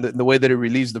it, and the way that it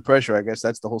relieves the pressure, I guess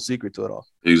that's the whole secret to it all.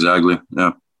 Exactly.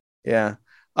 Yeah. Yeah.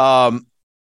 I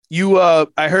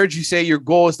heard you say your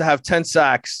goal is to have 10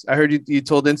 sacks. I heard you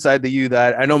told Inside the U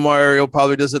that. I know Mario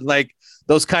probably doesn't like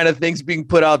those kind of things being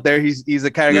put out there. He's the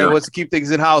kind of guy who wants to keep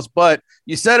things in house, but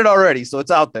you said it already, so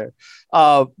it's out there.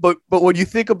 But when you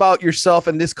think about yourself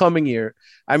in this coming year,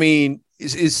 I mean,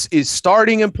 is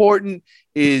starting important?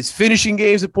 Is finishing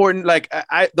games important? Like,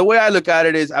 the way I look at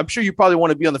it is, I'm sure you probably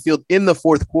want to be on the field in the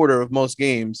fourth quarter of most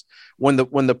games when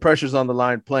the pressure's on the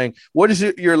line playing. What is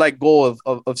your like goal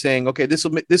of saying, okay, this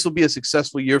will be a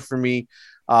successful year for me.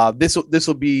 This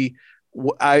will be,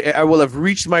 I will have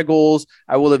reached my goals.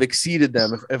 I will have exceeded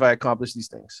them if I accomplish these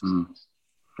things.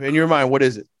 In your mind, what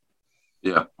is it?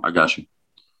 Yeah, I got you.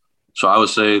 So I would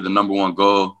say the number one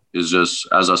goal is just,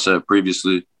 as I said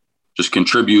previously, just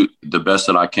contribute the best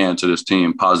that I can to this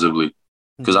team positively.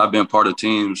 Because I've been part of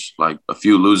teams, like a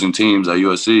few losing teams at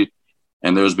USC,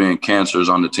 and there's been cancers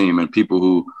on the team and people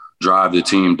who drive the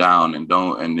team down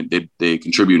and they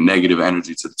contribute negative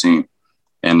energy to the team.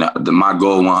 And my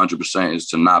goal 100% is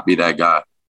to not be that guy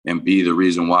and be the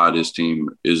reason why this team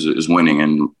is winning,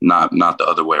 and not the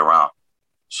other way around.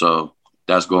 So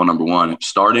that's goal number one.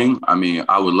 Starting, I mean,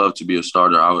 I would love to be a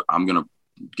starter. I'm going to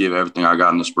give everything I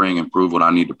got in the spring and prove what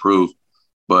I need to prove.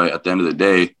 But at the end of the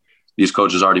day, these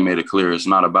coaches already made it clear it's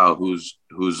not about who's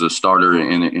a starter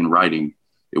in writing.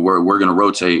 We're going to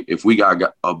rotate. If we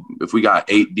got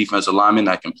 8 defensive linemen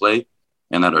that can play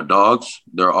and that are dogs,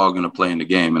 they're all going to play in the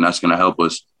game, and that's going to help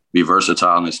us be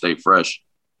versatile and stay fresh.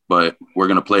 But we're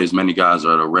going to play as many guys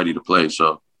that are ready to play.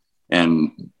 So,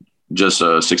 and just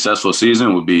a successful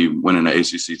season would be winning the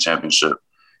ACC championship.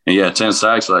 And yeah, 10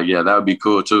 sacks, like, yeah, that would be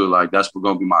cool too. Like, that's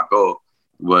going to be my goal.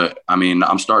 But I mean,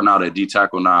 I'm starting out at D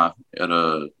tackle now in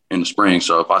the spring.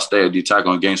 So if I stay at D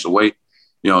tackle and gain some weight,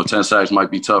 10 sacks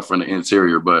might be tough for the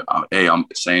interior. But hey, I'm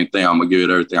the same thing. I'm gonna give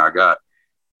it everything I got.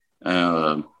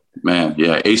 Man,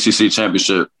 yeah, ACC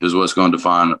championship is what's going to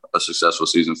define a successful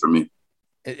season for me.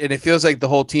 And it feels like the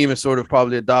whole team has sort of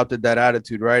probably adopted that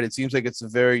attitude, right? It seems like it's a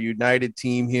very united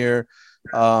team here.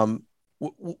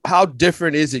 How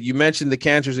different is it? You mentioned the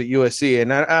cancers at USC,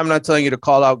 and I'm not telling you to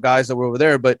call out guys that were over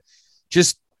there, but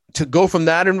just to go from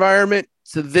that environment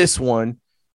to this one,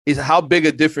 is how big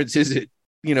a difference is it,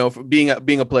 for being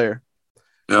a player?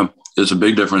 Yeah, it's a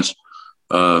big difference.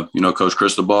 Coach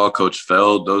Cristobal, Coach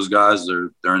Feld, those guys,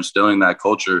 they're instilling that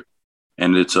culture,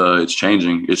 and it's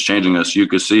changing. It's changing us. You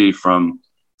could see from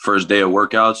first day of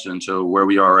workouts until where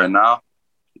we are right now,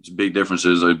 it's big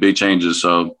differences, big changes.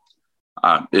 So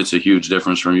it's a huge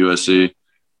difference from USC.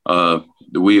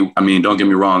 Don't get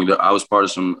me wrong. I was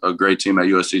part of a great team at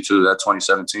USC too. That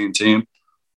 2017 team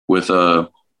with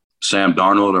Sam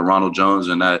Darnold and Ronald Jones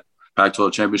and that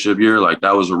Pac-12 championship year, like,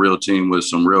 that was a real team with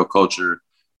some real culture,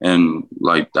 and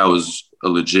like, that was a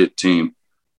legit team.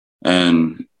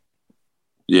 And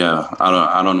yeah,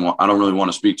 I don't really want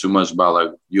to speak too much about like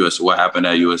what happened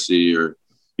at USC, or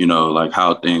like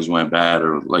how things went bad,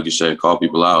 or like you said, call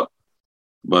people out.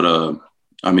 But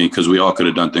I mean, because we all could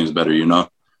have done things better, you know?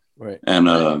 Right. And,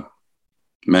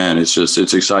 man, it's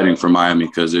exciting for Miami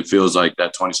because it feels like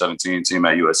that 2017 team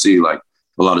at USC, like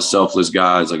a lot of selfless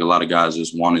guys, like a lot of guys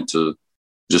just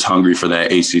hungry for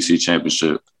that ACC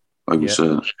championship, like we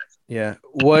said. Yeah.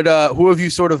 Who have you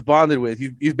sort of bonded with?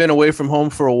 You've been away from home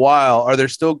for a while. Are there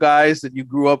still guys that you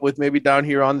grew up with maybe down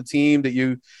here on the team that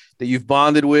you've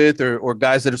bonded with, or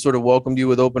guys that have sort of welcomed you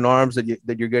with open arms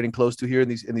that you're getting close to here in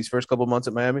these first couple of months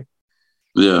at Miami?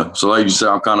 Yeah. So like you said,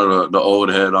 I'm kind of the old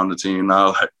head on the team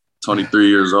now, like 23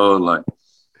 years old. Like,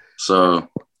 so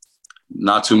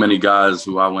not too many guys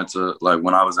who I went to, like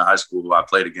when I was in high school, who I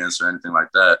played against or anything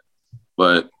like that.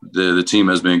 But the team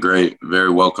has been great, very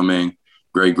welcoming,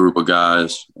 great group of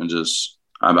guys. And just,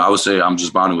 I would say I'm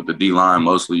just bonding with the D-line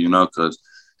mostly, you know, because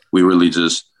we really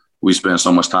we spend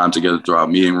so much time together throughout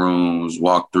meeting rooms,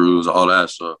 walkthroughs, all that.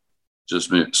 So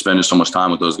just spending so much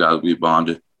time with those guys, we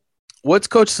bonded. What's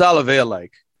Coach Salavea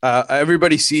like?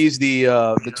 Everybody sees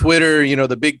the Twitter, you know,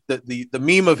 the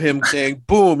meme of him saying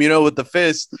 "boom," you know, with the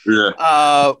fist.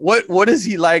 Yeah. What is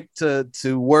he like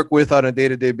to work with on a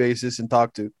day-to-day basis and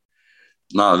talk to?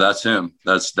 No, that's him.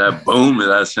 That's that boom.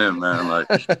 That's him, man.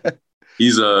 Like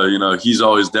he's he's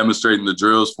always demonstrating the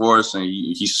drills for us, and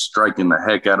he's striking the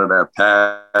heck out of that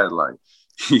pad. Like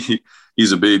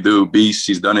he's a big dude, beast.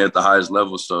 He's done it at the highest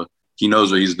level, so he knows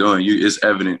what he's doing. It's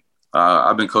evident.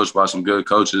 I've been coached by some good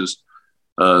coaches,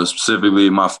 specifically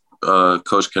my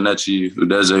coach Kenichi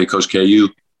Udeze, Coach KU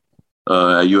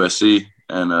at USC,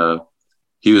 and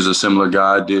he was a similar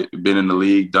guy. Been in the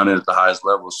league, done it at the highest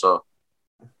level. So,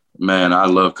 man, I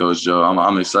love Coach Joe.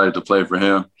 I'm excited to play for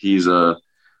him. He's a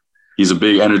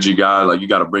big energy guy. Like, you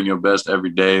got to bring your best every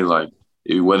day. Like,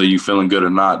 whether you feeling good or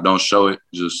not, don't show it.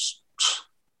 Just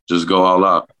go all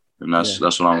out, and that's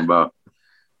what I'm about.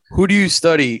 Who do you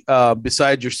study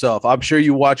besides yourself? I'm sure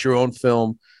you watch your own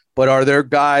film, but are there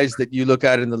guys that you look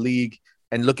at in the league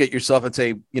and look at yourself and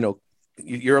say, you know,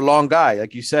 you're a long guy,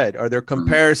 like you said? Are there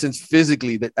comparisons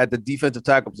physically at the defensive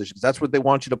tackle position? Because that's what they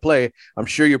want you to play. I'm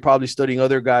sure you're probably studying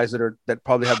other guys that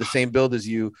probably have the same build as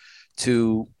you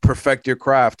to perfect your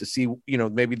craft, to see, you know,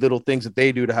 maybe little things that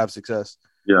they do to have success.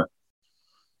 Yeah.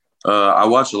 I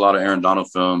watch a lot of Aaron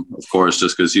Donald film, of course,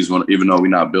 just because he's one. Even though we're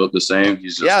not built the same,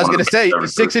 he's just. Yeah, I was gonna say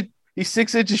he's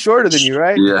 6 inches shorter than you,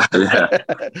 right? Yeah.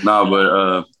 No,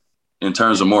 but in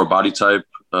terms of more body type,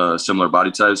 similar body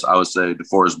types, I would say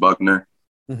DeForest Buckner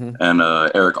and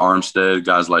Eric Armstead,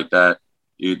 guys like that.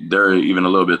 They're even a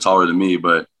little bit taller than me,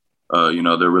 but you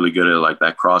know, they're really good at like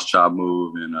that cross chop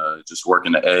move and just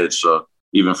working the edge. So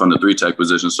even from the 3-tech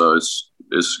position, so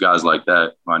it's guys like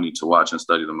that who I need to watch and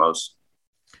study the most.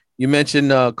 You mentioned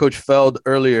Coach Feld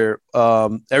earlier.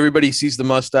 Everybody sees the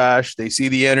mustache. They see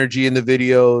the energy in the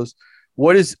videos.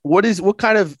 What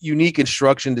kind of unique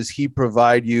instruction does he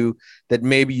provide you that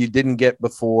maybe you didn't get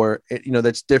before? You know,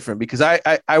 that's different, because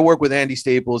I work with Andy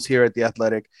Staples here at The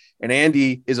Athletic, and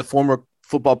Andy is a former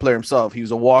football player himself. He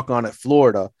was a walk-on at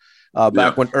Florida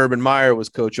back when Urban Meyer was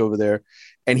coach over there.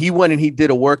 And he went and he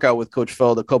did a workout with Coach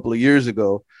Feld a couple of years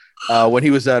ago when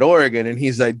he was at Oregon. And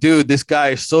he's like, dude, this guy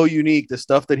is so unique. The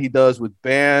stuff that he does with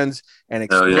bands and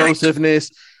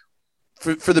explosiveness.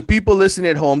 For the people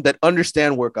listening at home that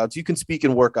understand workouts, you can speak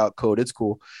in workout code. It's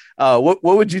cool. What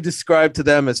would you describe to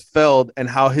them as Feld and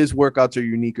how his workouts are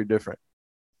unique or different?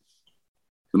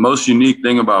 The most unique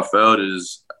thing about Feld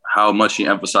is how much he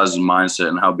emphasizes mindset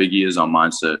and how big he is on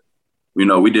mindset. You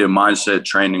know, we did mindset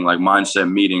training, like mindset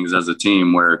meetings as a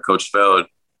team, where Coach Feld,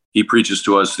 he preaches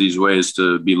to us these ways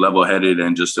to be level-headed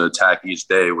and just to attack each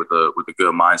day with a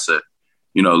good mindset.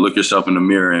 You know, look yourself in the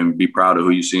mirror and be proud of who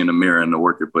you see in the mirror and the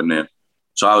work you're putting in.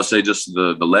 So I would say just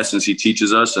the lessons he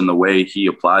teaches us and the way he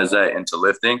applies that into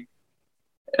lifting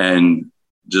and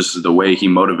just the way he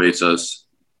motivates us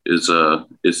is the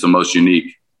most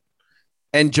unique.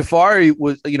 And Jafari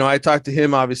was, you know, I talked to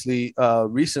him obviously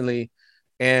recently,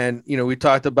 and, you know, we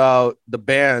talked about the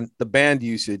band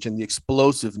usage and the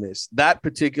explosiveness, that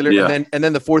particular, and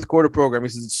then the fourth quarter program. He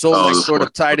says it's so sort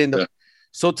of tied into,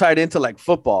 so tied into like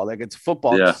football, like it's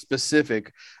football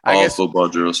specific. I guess football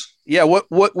drills. Yeah.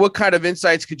 What kind of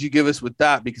insights could you give us with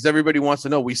that? Because everybody wants to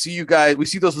know. We see you guys, we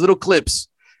see those little clips,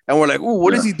 and we're like, "Ooh,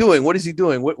 what is he doing? What is he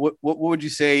doing?" What would you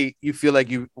say you feel like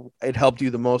it helped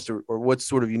you the most, or what's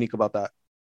sort of unique about that?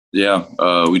 Yeah,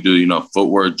 we do, you know,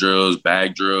 footwork drills,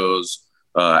 bag drills.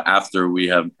 After we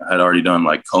had already done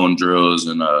like cone drills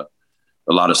and a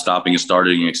lot of stopping and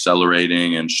starting,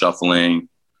 accelerating and shuffling.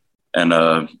 And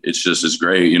it's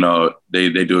great. You know, they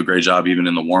do a great job even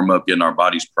in the warm up, getting our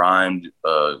bodies primed.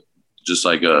 Just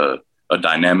like a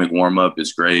dynamic warm up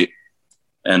is great.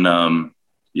 And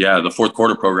the fourth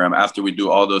quarter program, after we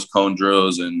do all those cone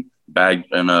drills and bag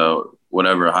and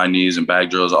whatever, high knees and bag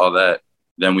drills, all that.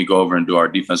 Then we go over and do our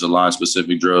defensive line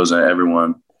specific drills, and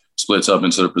everyone splits up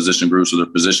into the position groups with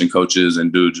their position coaches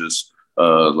and do just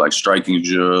like striking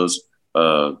drills,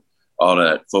 all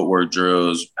that footwork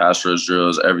drills, pass rush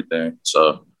drills, everything.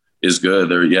 So it's good.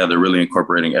 They're really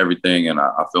incorporating everything, and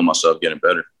I feel myself getting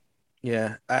better.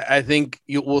 Yeah, I think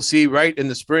we'll see right in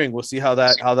the spring. We'll see how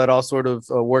that all sort of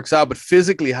works out. But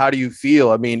physically, how do you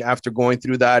feel? I mean, after going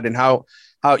through that, and how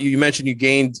you mentioned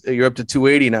you're up to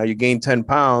 280 now. You gained 10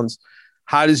 pounds.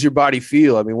 How does your body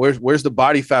feel? I mean, where's the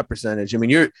body fat percentage? I mean,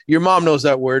 your mom knows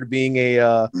that word, being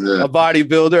a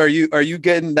bodybuilder. Are you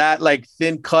getting that like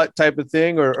thin cut type of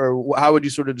thing, or how would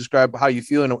you sort of describe how you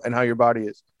feel and how your body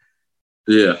is?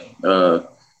 Yeah.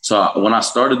 So when I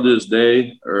started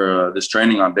this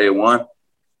training on day one,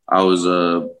 I was,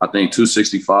 I think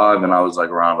 265, and I was like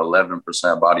around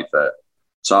 11% body fat.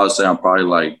 So I would say I'm probably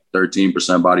like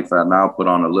 13% body fat now, put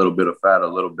on a little bit of fat, a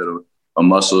little bit of a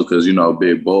muscle, because,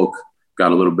 big bulk,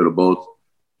 got a little bit of both.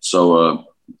 So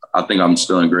I think I'm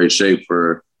still in great shape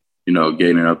for,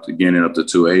 gaining up to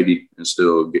 280, and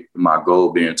still my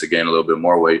goal being to gain a little bit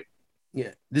more weight.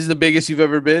 Yeah. This is the biggest you've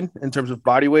ever been in terms of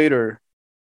body weight, or?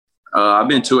 I've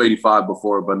been 285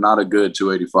 before, but not a good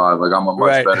 285. Like, I'm a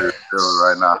much better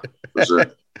right now, for sure.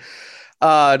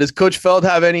 Does Coach Feld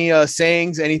have any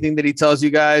sayings, anything that he tells you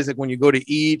guys, like when you go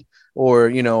to eat, or,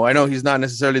 I know he's not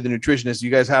necessarily the nutritionist.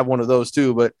 You guys have one of those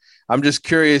too, but I'm just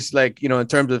curious, like, in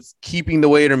terms of keeping the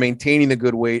weight or maintaining the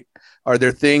good weight, are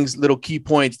there things, little key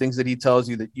points, things that he tells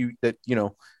you that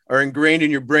are ingrained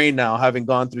in your brain now, having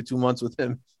gone through 2 months with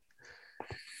him?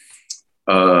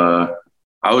 I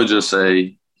would just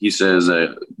say, he says,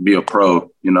 be a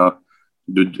pro,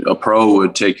 a pro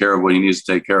would take care of what he needs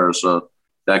to take care of. So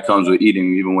that comes with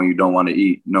eating, even when you don't want to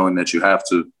eat, knowing that you have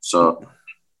to. So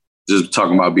just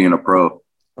talking about being a pro.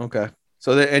 Okay.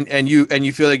 So and you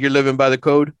feel like you're living by the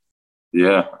code?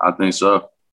 Yeah, I think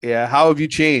so. Yeah. How have you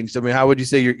changed? I mean, how would you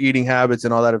say your eating habits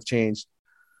and all that have changed?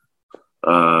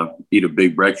 Eat a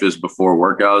big breakfast before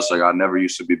workouts. Like, I never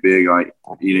used to be big on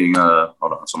eating.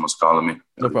 Hold on, someone's calling me.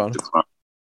 No problem.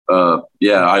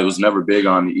 I was never big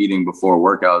on eating before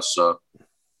workouts. So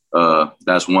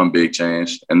that's one big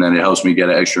change. And then it helps me get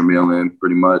an extra meal in,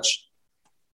 pretty much.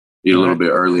 Eat a little bit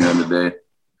earlier in the day.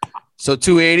 So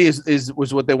 280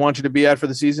 was what they want you to be at for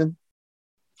the season?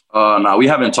 No, we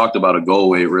haven't talked about a goal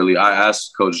weight, really. I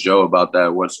asked Coach Joe about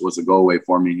that. What's a goal weight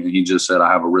for me? And he just said,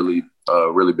 I have a really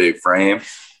big frame,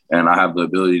 and I have the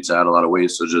ability to add a lot of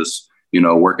weight. So just,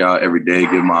 work out every day,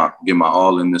 give my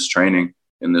all in this training,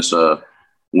 in this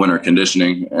winter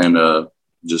conditioning, and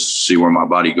just see where my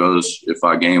body goes. If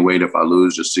I gain weight, if I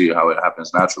lose, just see how it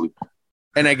happens naturally.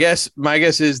 And I guess my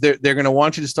guess is they're going to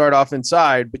want you to start off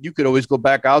inside, but you could always go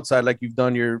back outside like you've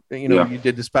done you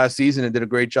did this past season and did a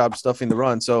great job stuffing the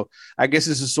run. So I guess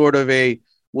this is sort of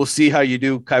we'll see how you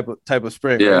do type of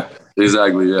spring. Yeah, right?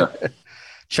 Exactly. Yeah.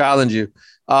 Challenge you.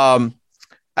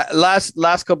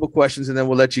 Last couple of questions, and then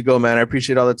we'll let you go, man. I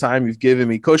appreciate all the time you've given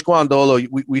me. Coach Guandolo,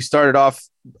 we started off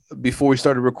before we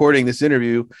started recording this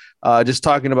interview, just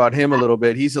talking about him a little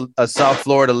bit. He's a South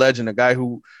Florida legend, a guy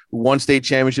who won state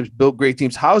championships, built great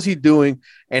teams. How's he doing,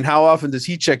 and how often does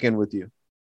he check in with you?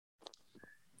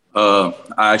 I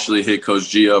actually hit Coach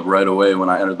G up right away when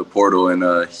I entered the portal,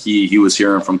 and he was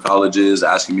hearing from colleges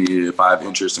asking me if I have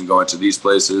interest in going to these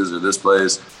places or this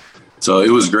place. So it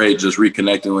was great just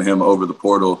reconnecting with him over the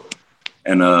portal.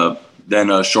 And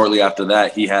then shortly after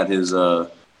that, he had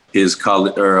his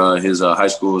college or his high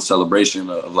school celebration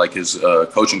of like his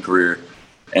coaching career,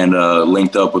 and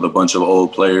linked up with a bunch of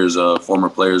old players, former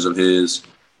players of his.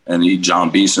 And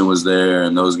John Beeson was there,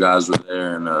 and those guys were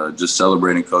there, and just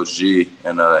celebrating Coach G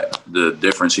and the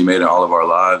difference he made in all of our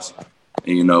lives.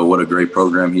 And, what a great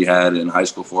program he had in high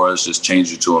school for us, just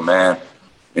changed you to a man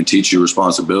and teach you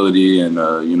responsibility and,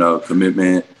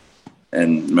 commitment.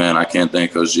 And, man, I can't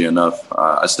thank Coach G enough.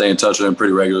 I stay in touch with him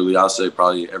pretty regularly. I'll say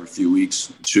probably every few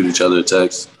weeks, shoot each other a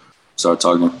text, start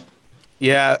talking.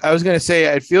 Yeah, I was going to say,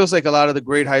 it feels like a lot of the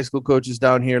great high school coaches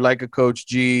down here, like a Coach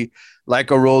G,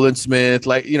 like a Roland Smith,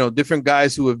 like, different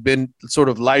guys who have been sort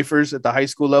of lifers at the high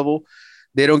school level,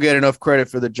 they don't get enough credit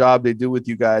for the job they do with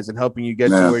you guys and helping you get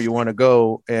to where you want to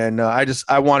go. And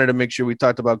I wanted to make sure we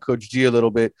talked about Coach G a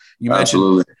little bit. You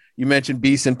mentioned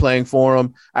Beeson playing for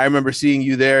him. I remember seeing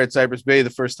you there at Cypress Bay the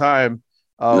first time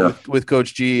with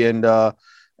Coach G. And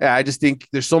I just think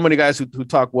there's so many guys who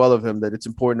talk well of him that it's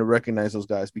important to recognize those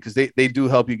guys because they do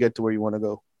help you get to where you want to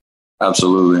go.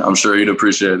 Absolutely. I'm sure you'd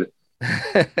appreciate it.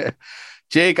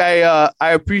 Jake, I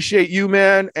appreciate you,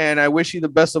 man. And I wish you the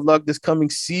best of luck this coming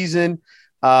season.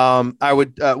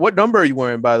 What number are you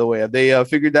wearing, by the way? Have they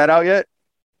figured that out yet?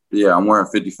 Yeah, I'm wearing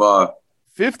 55.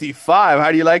 55.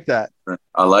 How do you like that?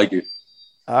 I like it.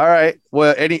 All right.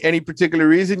 Well, any particular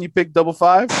reason you picked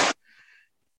 55?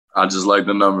 I just like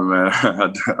the number, man.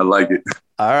 I like it.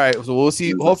 All right. So we'll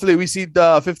see. Hopefully we see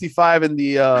 55 in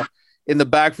the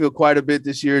backfield quite a bit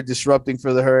this year, disrupting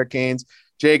for the Hurricanes.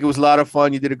 Jake, it was a lot of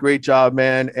fun. You did a great job,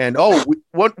 man. And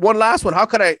one last one. How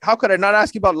could I not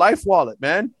ask you about Life Wallet,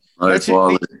 man? Life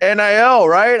Wallet. NIL,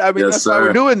 right? I mean, that's why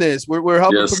we're doing this. We're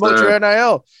helping promote your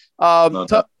NIL.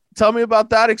 Tell me about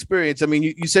that experience. I mean,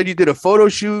 you said you did a photo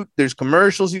shoot. There's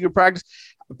commercials you can practice,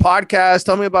 a podcast.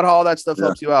 Tell me about how all that stuff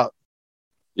helps you out.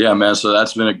 Yeah, man. So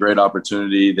that's been a great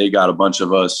opportunity. They got a bunch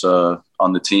of us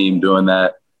on the team doing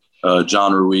that.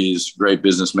 John Ruiz, great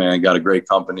businessman, got a great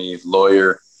company,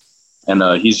 lawyer. And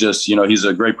he's just, he's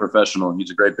a great professional.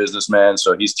 He's a great businessman.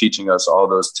 So he's teaching us all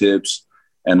those tips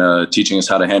and teaching us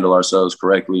how to handle ourselves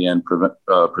correctly and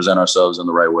present ourselves in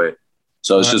the right way.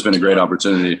 So it's just been a great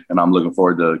opportunity, and I'm looking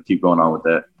forward to keep going on with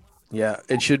that. Yeah,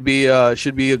 it should be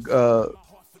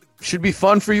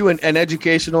fun for you and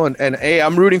educational. And hey,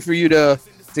 I'm rooting for you to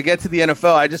get to the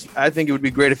NFL. I think it would be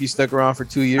great if you stuck around for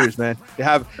 2 years, man. To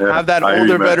have that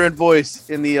older veteran voice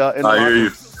in the. I hear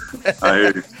you. I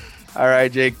hear you. All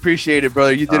right, Jake. Appreciate it,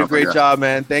 brother. You did a great job,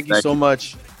 man. Thank you so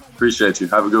much. Appreciate you.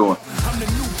 Have a good one.